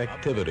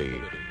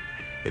 objectivity.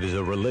 It is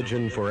a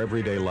religion for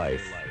everyday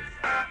life.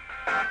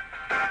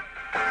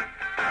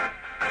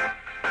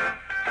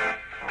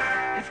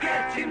 It's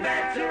getting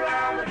better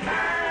all the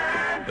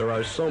time. There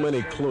are so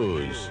many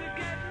clues,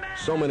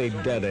 so many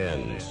dead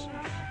ends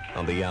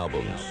on the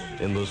albums,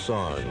 in the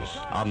songs,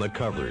 on the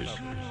covers,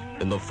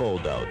 in the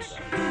fold-outs.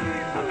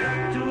 I've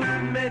got to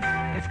admit,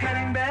 it's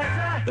getting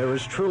better. There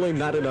is truly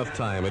not enough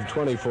time in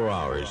 24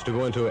 hours to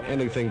go into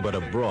anything but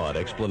a broad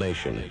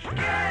explanation.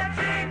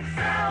 Getting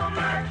so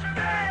much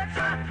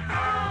better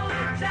all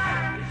the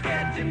time. It's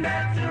getting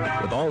better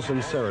all With all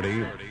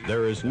sincerity,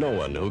 there is no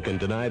one who can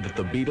deny that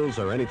the Beatles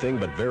are anything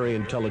but very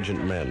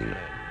intelligent men.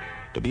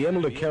 To be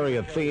able to carry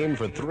a theme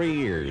for 3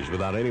 years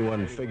without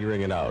anyone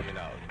figuring it out,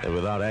 and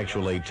without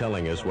actually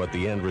telling us what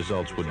the end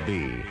results would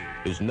be,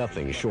 is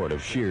nothing short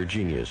of sheer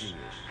genius.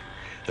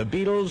 The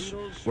Beatles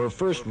were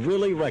first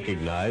really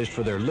recognized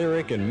for their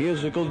lyric and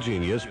musical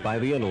genius by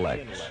the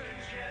intellects,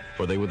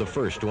 for they were the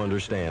first to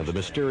understand the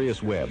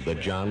mysterious web that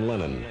John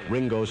Lennon,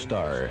 Ringo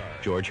Starr,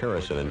 George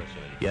Harrison, and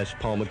yes,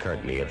 Paul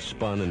McCartney had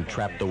spun and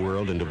trapped the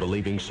world into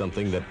believing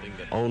something that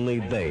only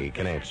they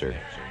can answer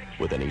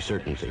with any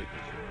certainty.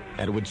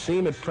 And it would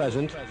seem at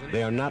present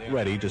they are not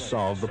ready to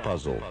solve the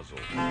puzzle.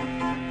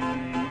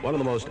 One of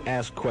the most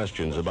asked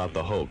questions about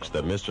the hoax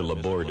that Mr.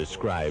 Laborde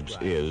describes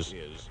is,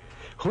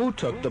 who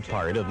took the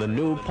part of the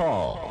new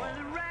Paul?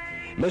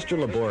 Mr.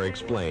 Laborde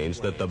explains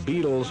that the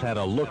Beatles had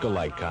a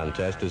look-alike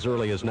contest as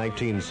early as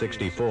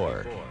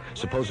 1964,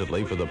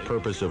 supposedly for the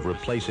purpose of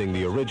replacing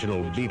the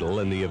original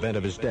Beatle in the event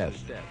of his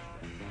death.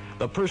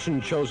 The person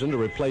chosen to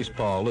replace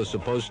Paul is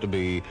supposed to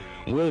be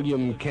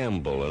William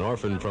Campbell, an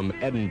orphan from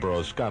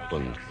Edinburgh,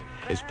 Scotland.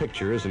 His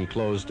picture is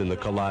enclosed in the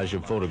collage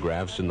of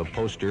photographs in the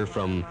poster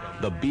from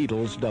the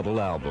Beatles' double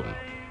album.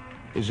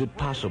 Is it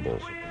possible?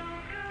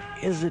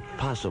 Is it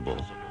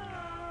possible?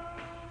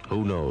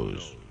 Who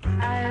knows?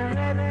 I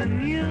read the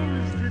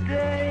news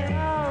today,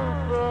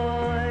 oh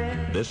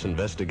boy. This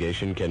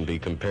investigation can be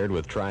compared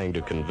with trying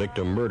to convict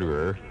a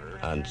murderer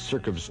on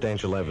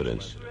circumstantial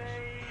evidence.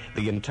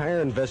 The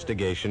entire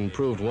investigation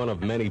proved one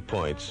of many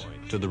points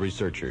to the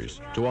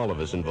researchers, to all of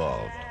us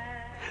involved.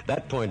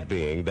 That point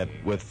being that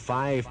with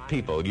 5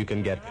 people, you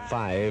can get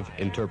 5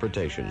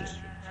 interpretations.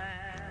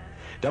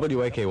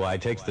 WAKY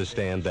takes the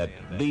stand that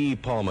the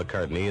Paul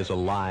McCartney is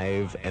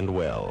alive and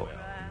well.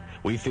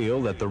 We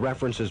feel that the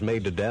references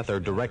made to death are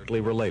directly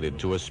related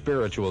to a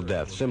spiritual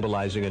death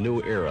symbolizing a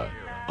new era,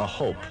 a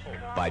hope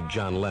by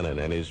John Lennon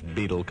and his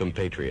Beatle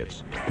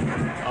compatriots.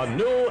 A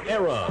new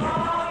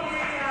era.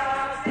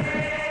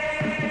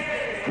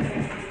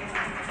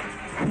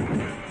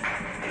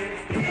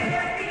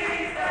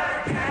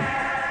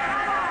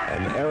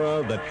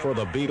 Era that for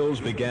the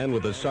Beatles began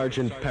with the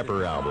Sgt.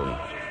 Pepper album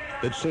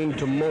that seemed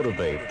to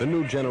motivate the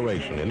new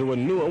generation into a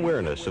new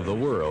awareness of the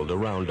world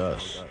around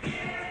us.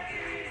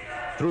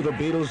 Through the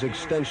Beatles'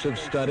 extensive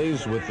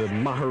studies with the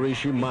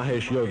Maharishi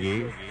Mahesh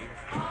Yogi,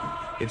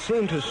 it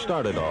seemed to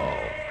start it all.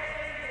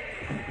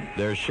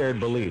 Their shared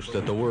beliefs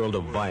that the world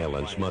of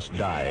violence must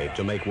die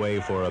to make way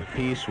for a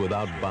peace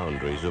without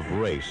boundaries of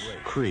race,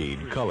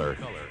 creed, color,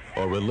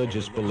 or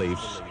religious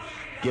beliefs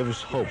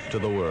gives hope to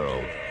the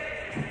world.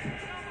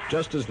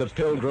 Just as the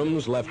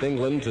Pilgrims left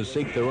England to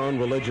seek their own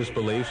religious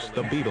beliefs,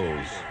 the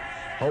Beatles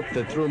hope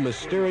that through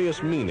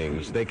mysterious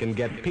meanings they can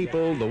get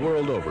people the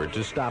world over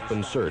to stop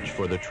and search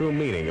for the true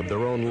meaning of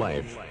their own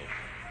life,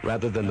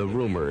 rather than the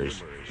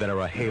rumors that are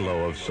a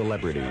halo of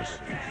celebrities.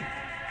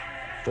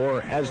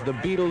 For as the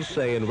Beatles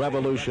say in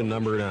Revolution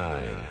number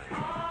 9,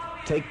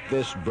 take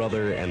this,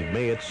 brother, and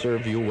may it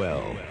serve you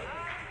well.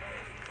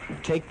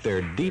 Take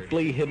their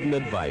deeply hidden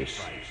advice,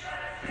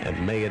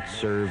 and may it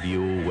serve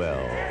you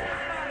well.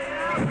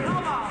 Come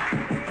on.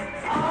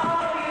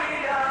 All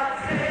we are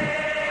saying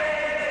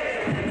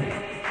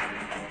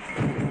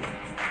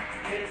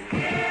is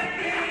give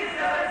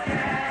peace a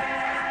chance.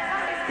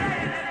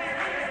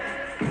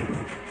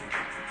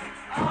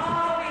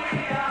 All we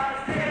are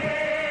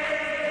saying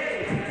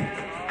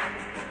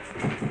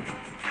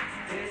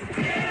is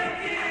give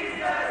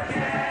peace a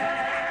chance.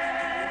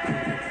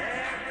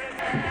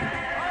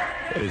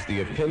 It is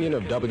the opinion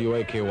of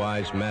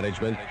WAKY's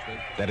management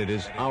that it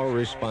is our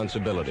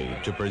responsibility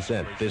to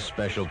present this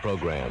special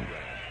program.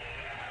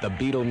 The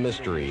Beatle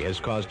mystery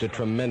has caused a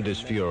tremendous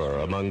furor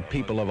among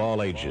people of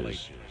all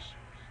ages.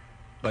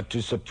 But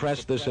to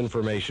suppress this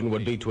information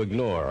would be to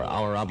ignore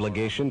our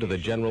obligation to the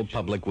general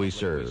public we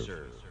serve.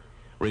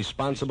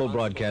 Responsible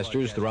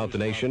broadcasters throughout the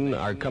nation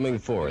are coming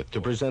forth to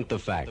present the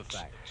facts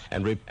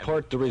and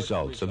report the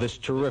results of this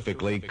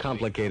terrifically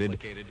complicated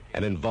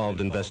and involved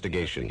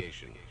investigation.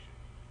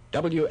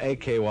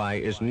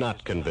 WAKY is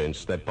not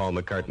convinced that Paul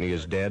McCartney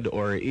is dead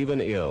or even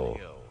ill.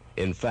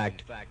 In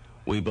fact,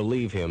 we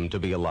believe him to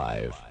be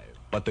alive.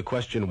 But the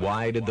question,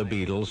 why did the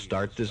Beatles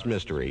start this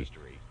mystery,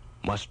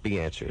 must be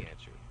answered.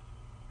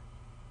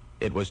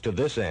 It was to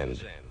this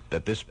end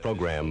that this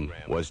program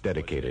was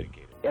dedicated.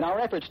 In our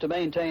efforts to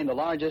maintain the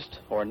largest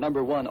or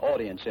number one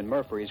audience in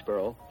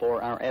Murfreesboro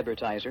for our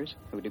advertisers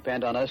who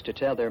depend on us to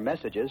tell their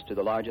messages to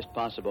the largest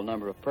possible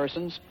number of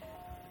persons,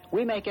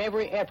 we make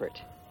every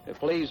effort to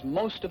please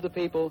most of the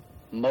people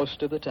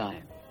most of the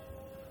time.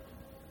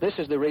 This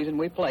is the reason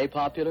we play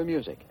popular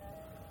music,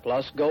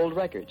 plus gold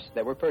records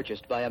that were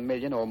purchased by 1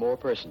 million or more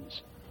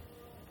persons.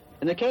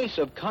 In the case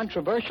of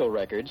controversial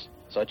records,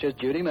 such as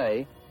Judy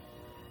May,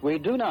 we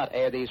do not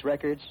air these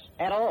records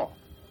at all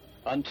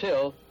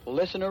until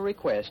listener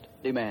request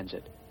demands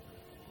it.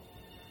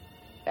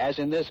 As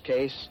in this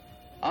case,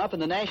 often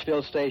the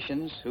Nashville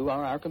stations, who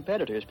are our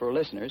competitors for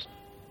listeners,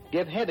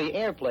 give heavy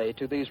airplay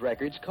to these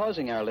records,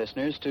 causing our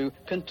listeners to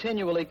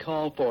continually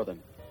call for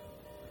them.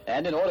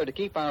 And in order to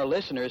keep our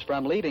listeners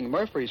from leaving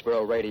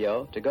Murfreesboro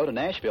radio to go to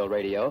Nashville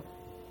radio,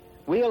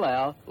 we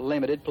allow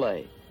limited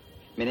play,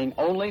 meaning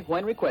only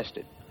when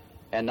requested,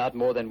 and not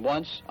more than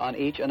once on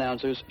each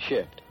announcer's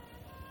shift.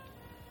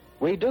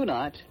 We do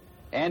not,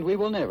 and we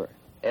will never,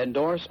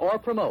 endorse or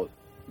promote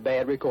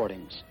bad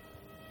recordings.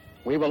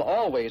 We will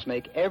always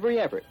make every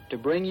effort to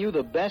bring you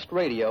the best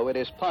radio it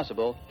is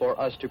possible for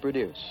us to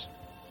produce.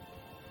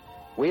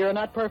 We are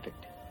not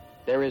perfect.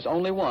 There is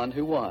only one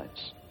who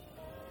was.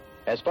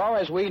 As far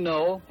as we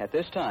know at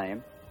this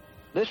time,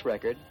 this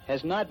record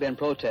has not been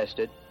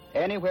protested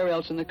anywhere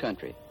else in the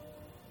country.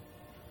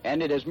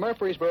 And it is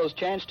Murfreesboro's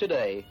chance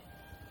today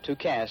to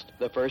cast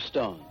the first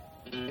stone.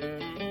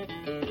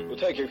 We'll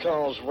take your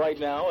calls right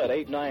now at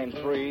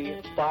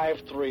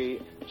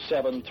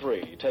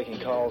 893-5373. Taking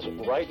calls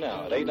right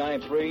now at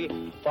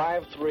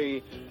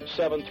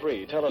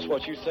 893-5373. Tell us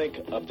what you think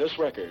of this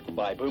record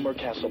by Boomer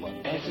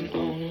Castleman. As an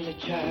only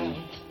child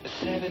of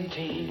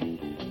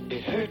 17,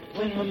 it hurt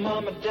when my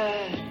mama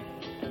died.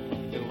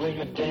 And when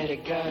my daddy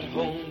got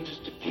home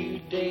just a few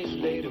days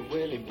later,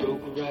 well, he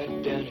broke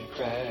right down and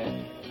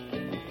cried.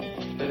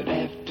 But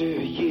after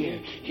a year,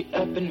 he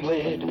up and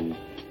wed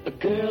a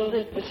girl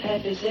that was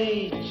half his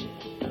age.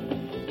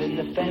 Then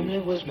the family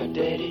was my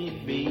daddy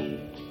and me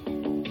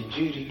and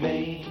Judy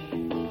May.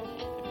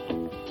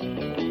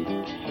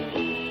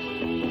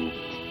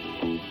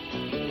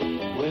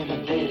 Well, my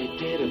daddy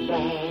did a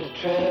lot of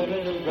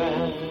traveling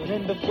around,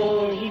 and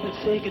before he would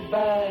say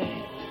goodbye,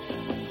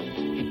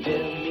 he'd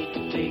tell me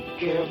to take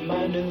care of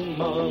my new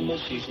mama.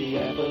 She's the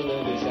apple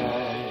of his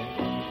eye.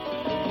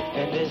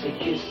 And as he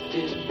kissed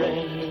his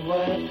brand new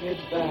wife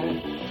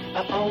goodbye,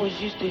 I always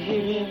used to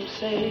hear him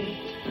say,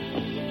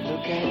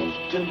 look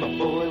after my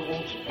boy,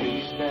 won't you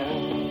please now,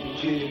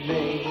 Judy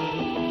May.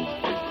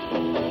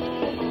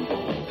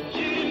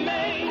 Judy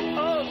May,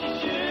 oh, she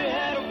sure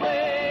had a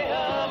way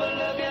of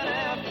looking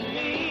after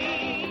me.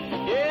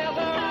 Yes,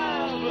 her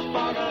eyes were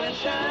sparkle and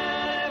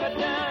shine every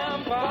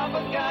time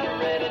Papa got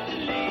ready to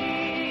leave.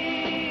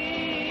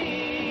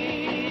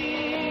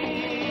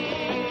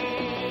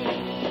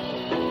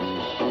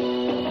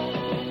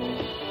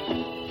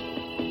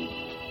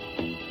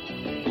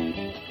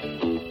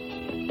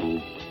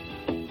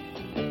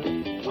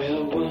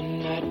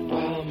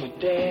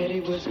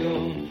 Was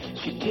gone,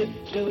 she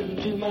tiptoed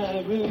into my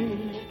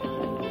room.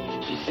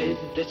 She said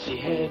that she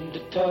had to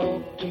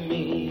talk to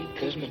me,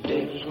 'cause my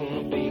dad was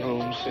gonna be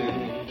home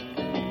soon.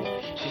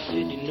 She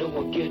said, you know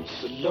what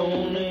gets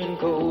lonely and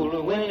cold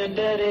when your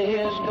daddy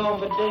is gone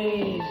for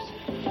days.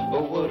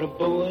 Oh, what a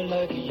boy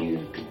like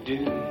you could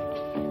do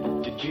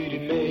to Judy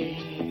May.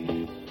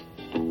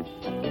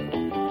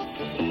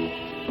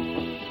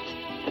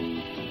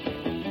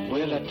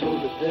 Well, I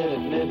told her that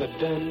I'd never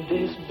done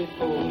this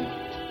before.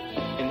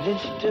 And then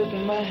she took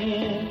my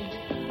hand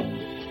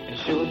and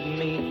showed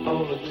me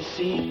all of the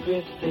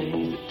secret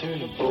things that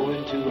turn a boy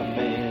into a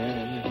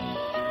man.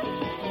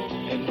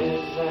 And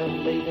as I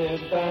lay there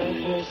by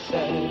her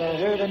side, I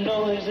heard a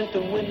noise at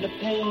the window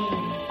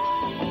pane.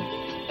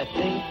 I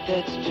think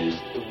that's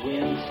just the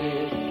wind,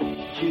 said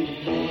Judy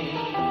May.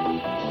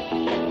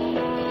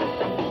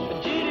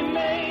 Judy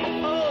May,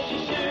 oh, she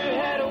sure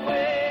had a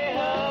way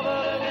of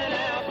looking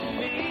out for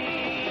me.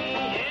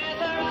 Yes,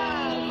 her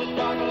eyes would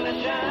sparkle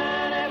and shine.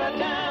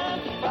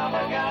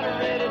 Papa got her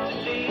ready to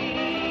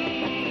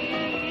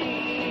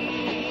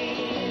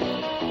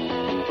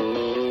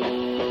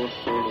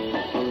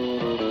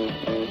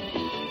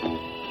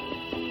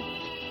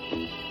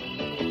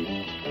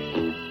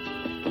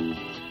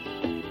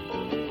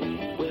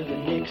Well, the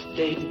next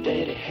day,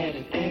 Daddy had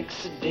an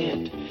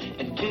accident,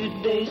 and 2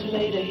 days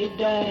later he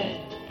died.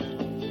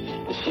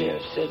 The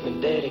sheriff said my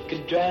daddy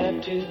could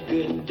drive too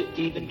good to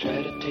even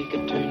try to take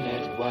a turn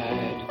that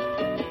wide.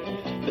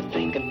 But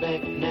thinking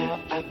back now,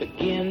 I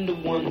begin to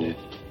wonder,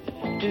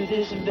 to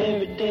this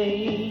very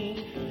day,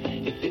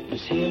 if it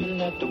was him,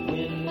 not the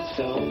wind, that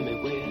saw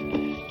me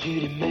with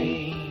Judy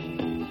May.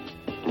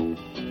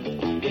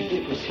 If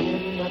it was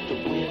him, not the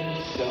wind,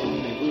 that saw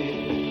me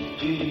with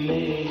Judy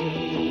May.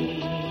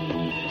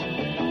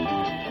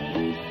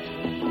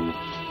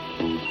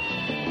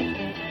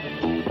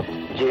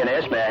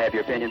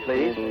 your opinion,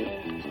 please.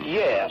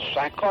 Yes,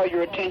 I call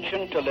your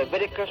attention to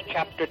Leviticus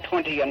chapter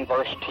 20 and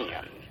verse 10.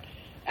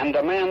 And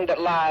the man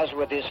that lies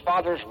with his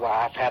father's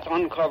wife hath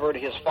uncovered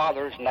his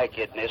father's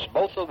nakedness.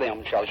 Both of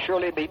them shall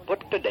surely be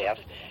put to death.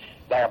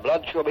 Their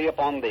blood shall be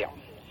upon them.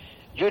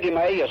 Judy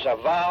May is a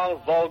vile,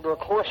 vulgar,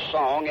 coarse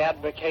song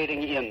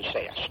advocating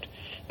incest.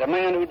 The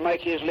man who'd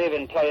make his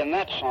living playing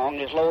that song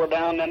is lower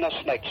down than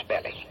a snake's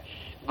belly.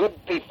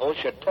 Good people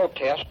should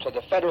protest to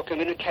the Federal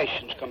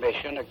Communications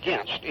Commission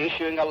against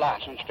issuing a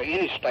license to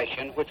any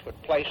station which would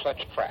play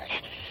such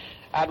trash.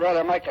 I'd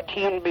rather make a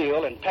tin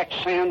bill and peck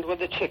sand with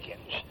the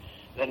chickens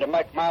than to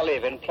make my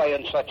living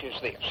playing such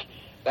as this.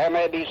 There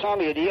may be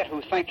some idiot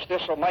who thinks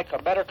this will make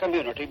a better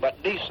community,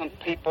 but decent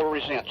people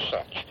resent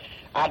such.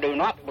 I do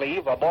not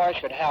believe a boy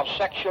should have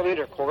sexual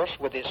intercourse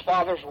with his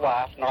father's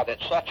wife, nor that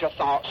such a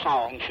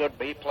song should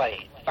be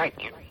played.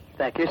 Thank you.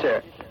 Thank you,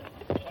 sir.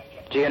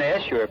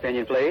 GNS, your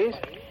opinion, please.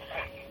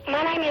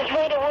 My name is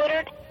Rita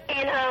Woodard,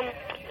 and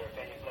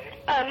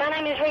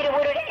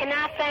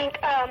I think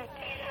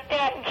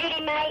that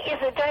Judy May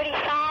is a dirty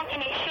song,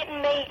 and it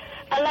shouldn't be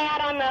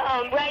allowed on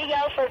the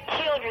radio for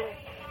children.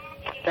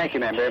 Thank you,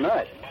 ma'am, very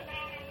much.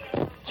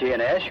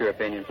 GNS, your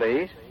opinion,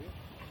 please.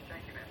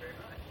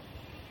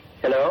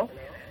 Hello?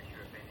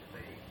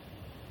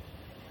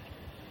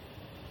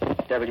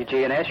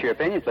 WGNS, your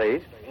opinion,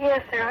 please.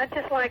 Yes, sir. I'd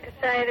just like to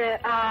say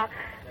that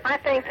I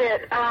think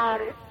that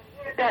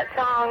that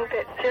song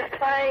that's just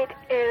played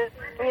is,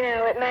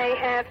 it may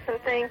have some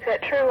things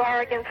that true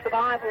are against the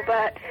Bible,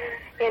 but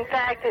in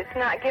fact it's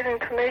not giving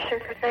permission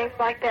for things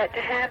like that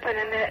to happen,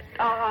 and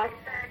that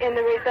in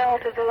the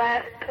result of the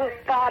last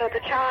thought of the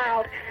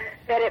child,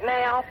 that it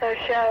may also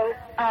show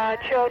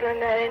children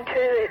that in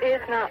truth it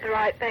is not the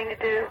right thing to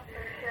do.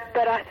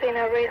 But I see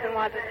no reason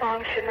why the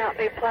song should not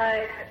be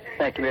played.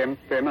 Thank you very,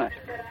 very much.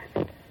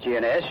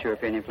 GNS, your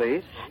opinion,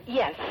 please.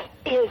 Yes.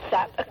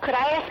 Could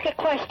I ask a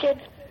question?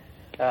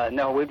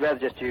 No, we'd rather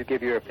just you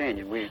give your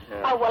opinion.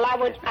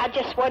 I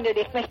just wondered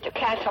if Mr.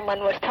 Castleman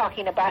was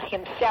talking about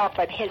himself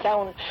and his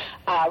own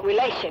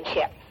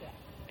relationship.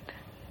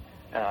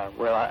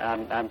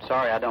 I'm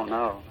sorry, I don't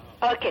know.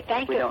 Okay,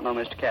 thank you. We don't know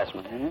Mr.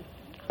 Castleman.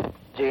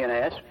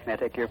 GNS, may I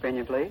take your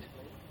opinion, please?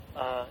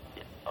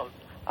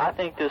 I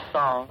think this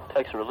song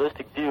takes a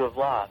realistic view of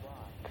life.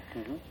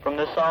 From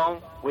this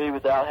song, we,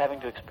 without having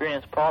to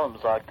experience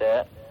problems like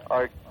that,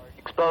 are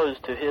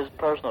exposed to his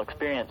personal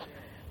experience,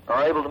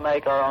 are able to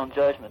make our own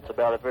judgments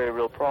about a very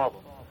real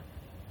problem.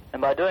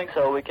 And by doing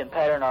so, we can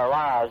pattern our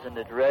lives in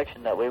the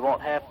direction that we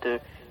won't have to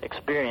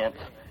experience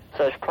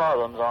such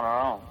problems on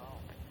our own.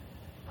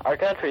 Our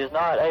country is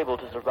not able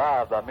to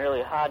survive by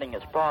merely hiding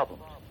its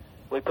problems.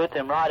 We put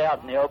them right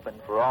out in the open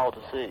for all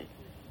to see.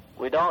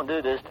 We don't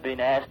do this to be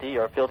nasty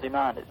or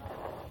filthy-minded.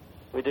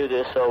 We do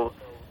this so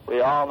we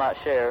all might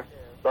share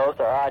both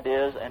our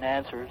ideas and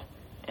answers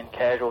in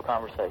casual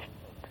conversation.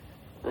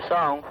 The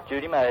song,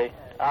 Judy May,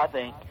 I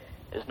think,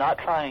 is not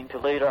trying to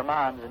lead our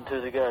minds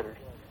into the gutters,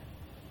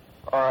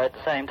 or at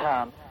the same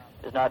time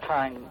is not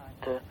trying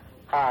to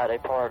hide a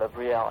part of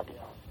reality.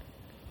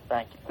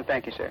 Thank you.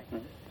 Thank you, sir.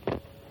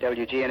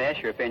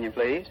 WGNS, your opinion,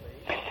 please.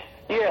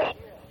 Yes,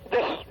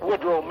 this is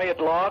Woodrow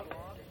Midlock,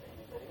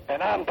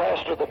 and I'm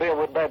pastor of the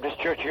Bellwood Baptist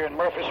Church here in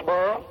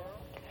Murfreesboro.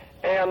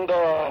 And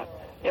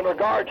in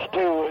regards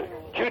to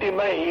Judy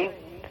May,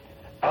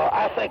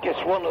 I think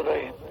it's one of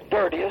the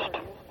dirtiest,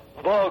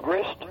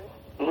 vulgarest,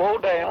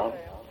 low-down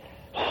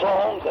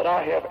songs that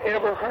I have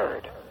ever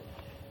heard.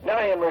 Now,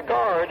 in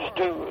regards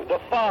to the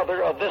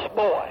father of this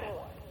boy,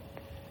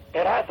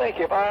 and I think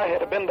if I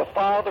had been the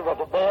father of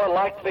a boy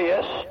like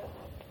this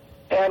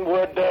and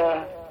would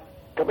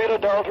commit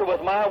adultery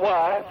with my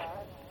wife,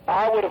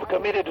 I would have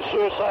committed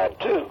suicide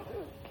too.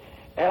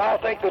 And I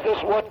think that this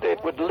is what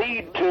it would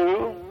lead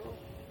to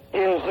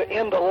is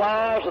in the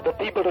lives of the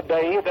people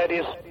today that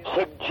is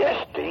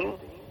suggesting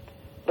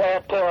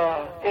that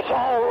it's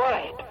all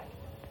right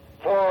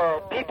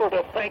for people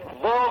to think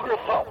vulgar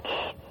thoughts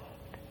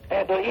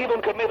and to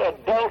even commit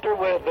adultery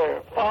with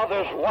their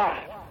father's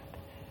wife.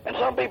 And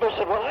some people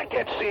said, well, I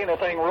can't see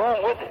anything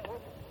wrong with it.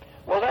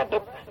 Well,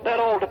 that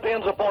all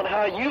depends upon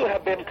how you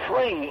have been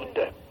trained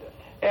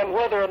and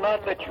whether or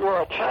not that you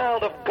are a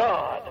child of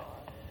God,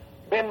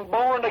 been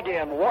born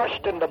again,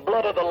 washed in the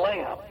blood of the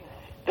Lamb.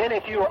 Then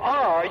if you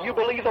are, you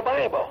believe the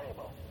Bible.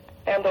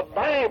 And the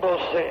Bible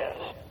says,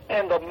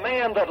 and the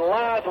man that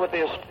lies with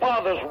his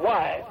father's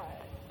wife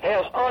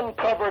has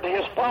uncovered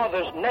his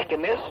father's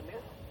nakedness,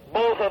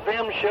 both of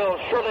them shall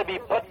surely be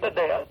put to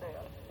death.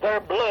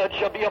 Their blood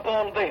shall be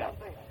upon them.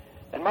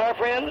 And my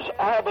friends,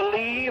 I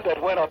believe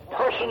that when a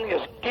person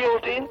is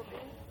guilty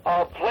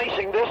of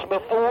placing this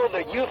before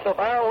the youth of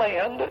our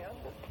land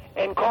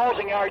and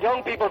causing our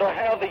young people to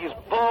have these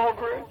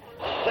vulgar,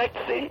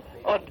 sexy,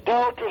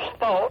 adulterous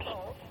thoughts,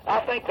 I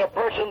think the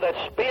person that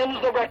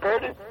spins the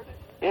record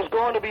is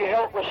going to be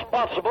held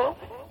responsible.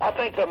 I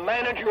think the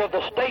manager of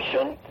the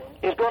station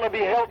is going to be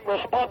held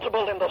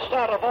responsible in the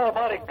sight of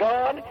Almighty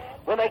God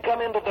when they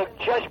come into the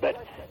judgment.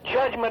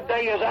 Judgment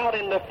day is out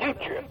in the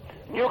future.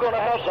 You're going to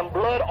have some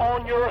blood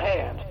on your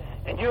hands.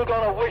 and you're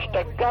going to wish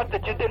to God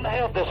that you didn't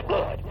have this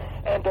blood.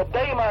 And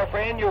today, my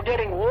friend, you're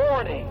getting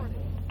warning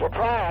to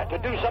try to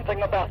do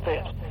something about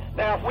this.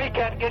 Now, if we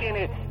can't get you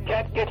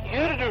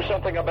to do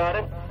something about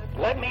it,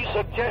 let me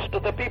suggest to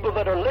the people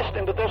that are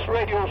listening to this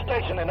radio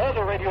station and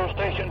other radio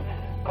stations,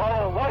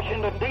 call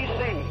Washington,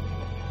 D.C.,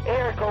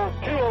 air code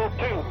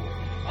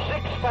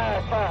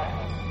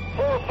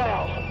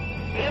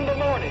 202-655-4000 in the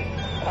morning.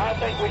 And I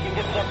think we can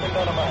get something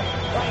done about it.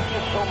 Thank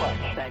you so much.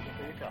 Thank you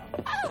for your call.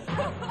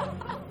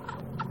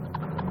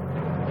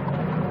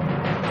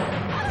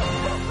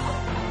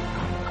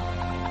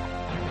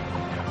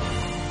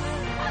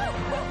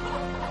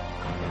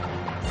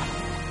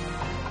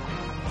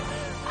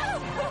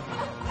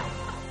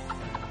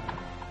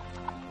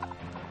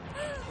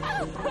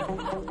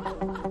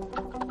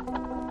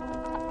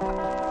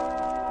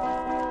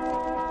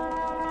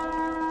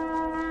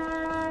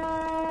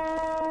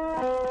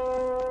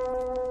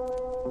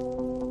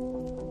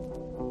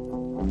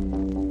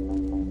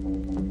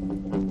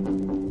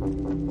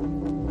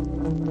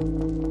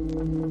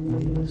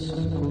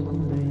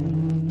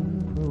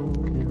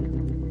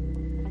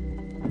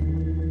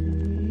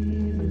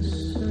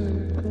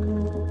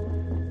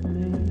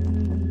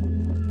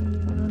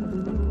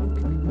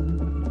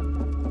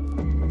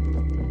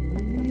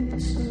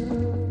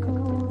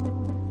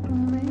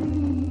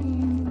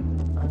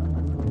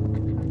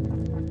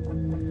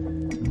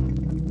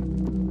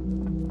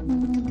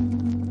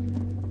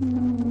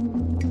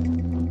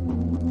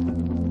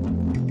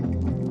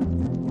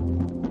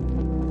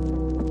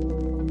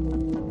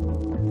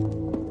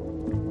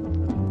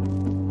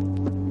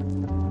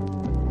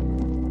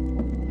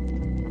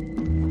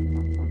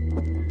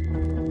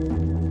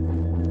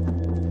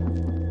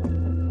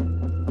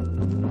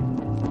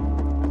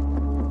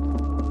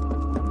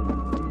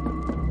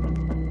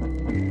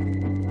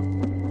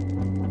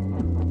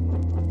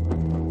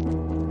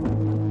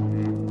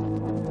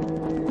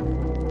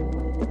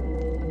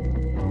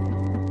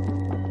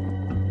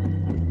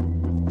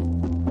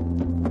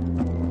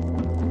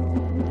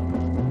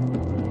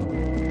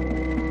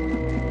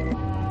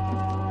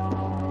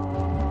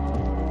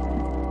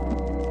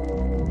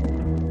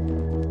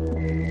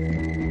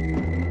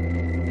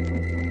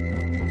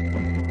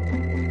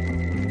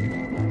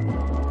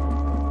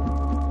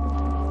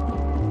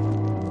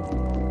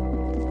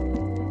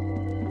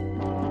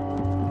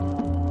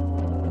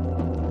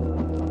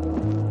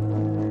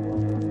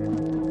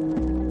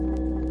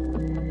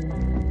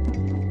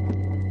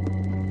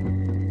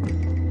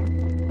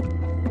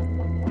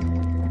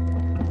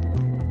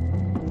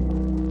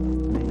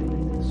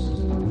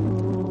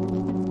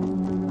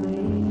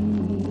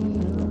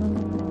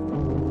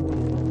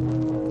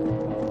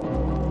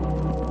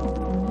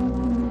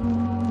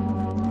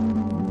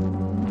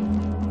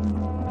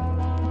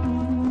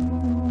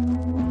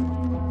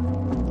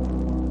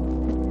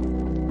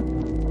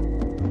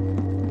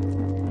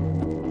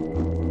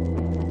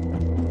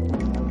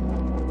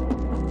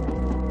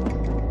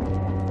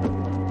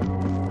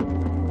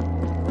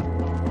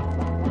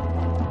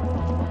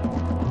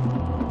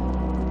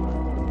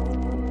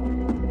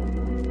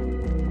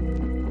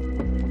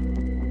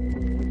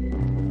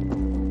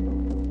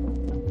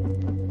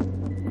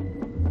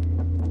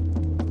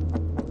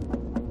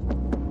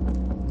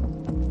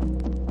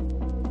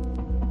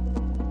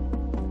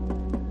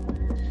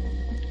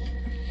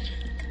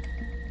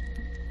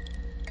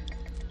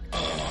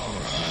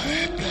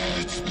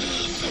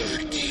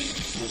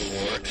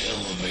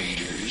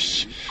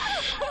 Elevators.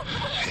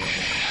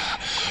 Yeah,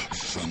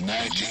 from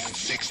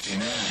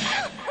 1969.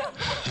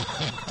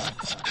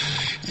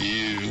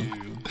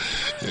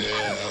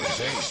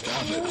 Hey,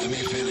 stop it. Let me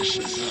finish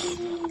this up.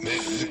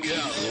 Man, the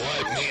gal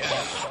wiped me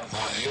out. My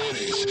head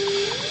is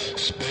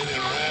spinning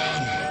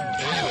around.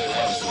 Anyway,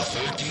 that was the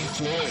 13th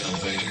floor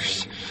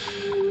elevators.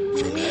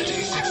 From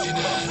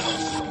 1969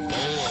 off the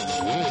Bowl of the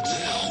Woods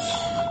album.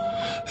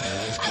 And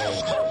it's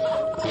called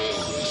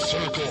Will the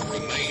Circle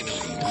Remain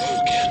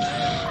Unbroken?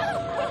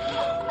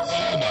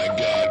 Oh my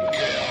God,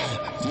 gal,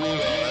 you are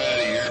out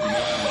of your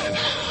mind.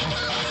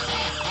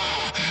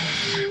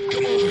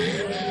 Come over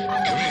here.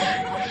 Come here.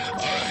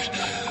 All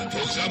right,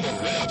 folks, I'm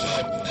gonna wrap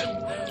up.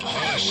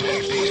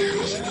 Shake Theater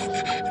was an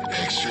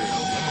extra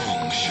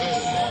long show.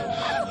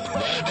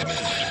 90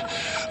 minutes.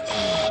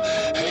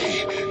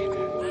 Hey,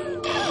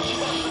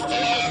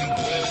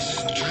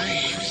 unpleasant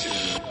dreams,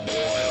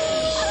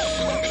 boils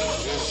and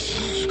girls.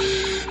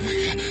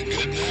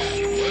 Good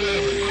night,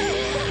 whatever you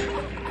are.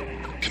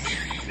 Come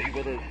here. Be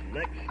with us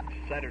next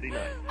Saturday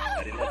night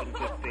at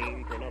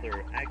 11:15 for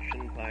another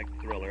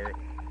action-packed thriller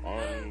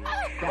on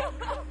Shock.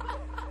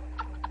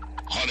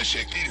 Honda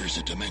Shake Theater is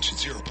a Dimension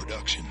Zero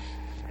production.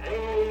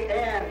 The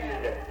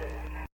end.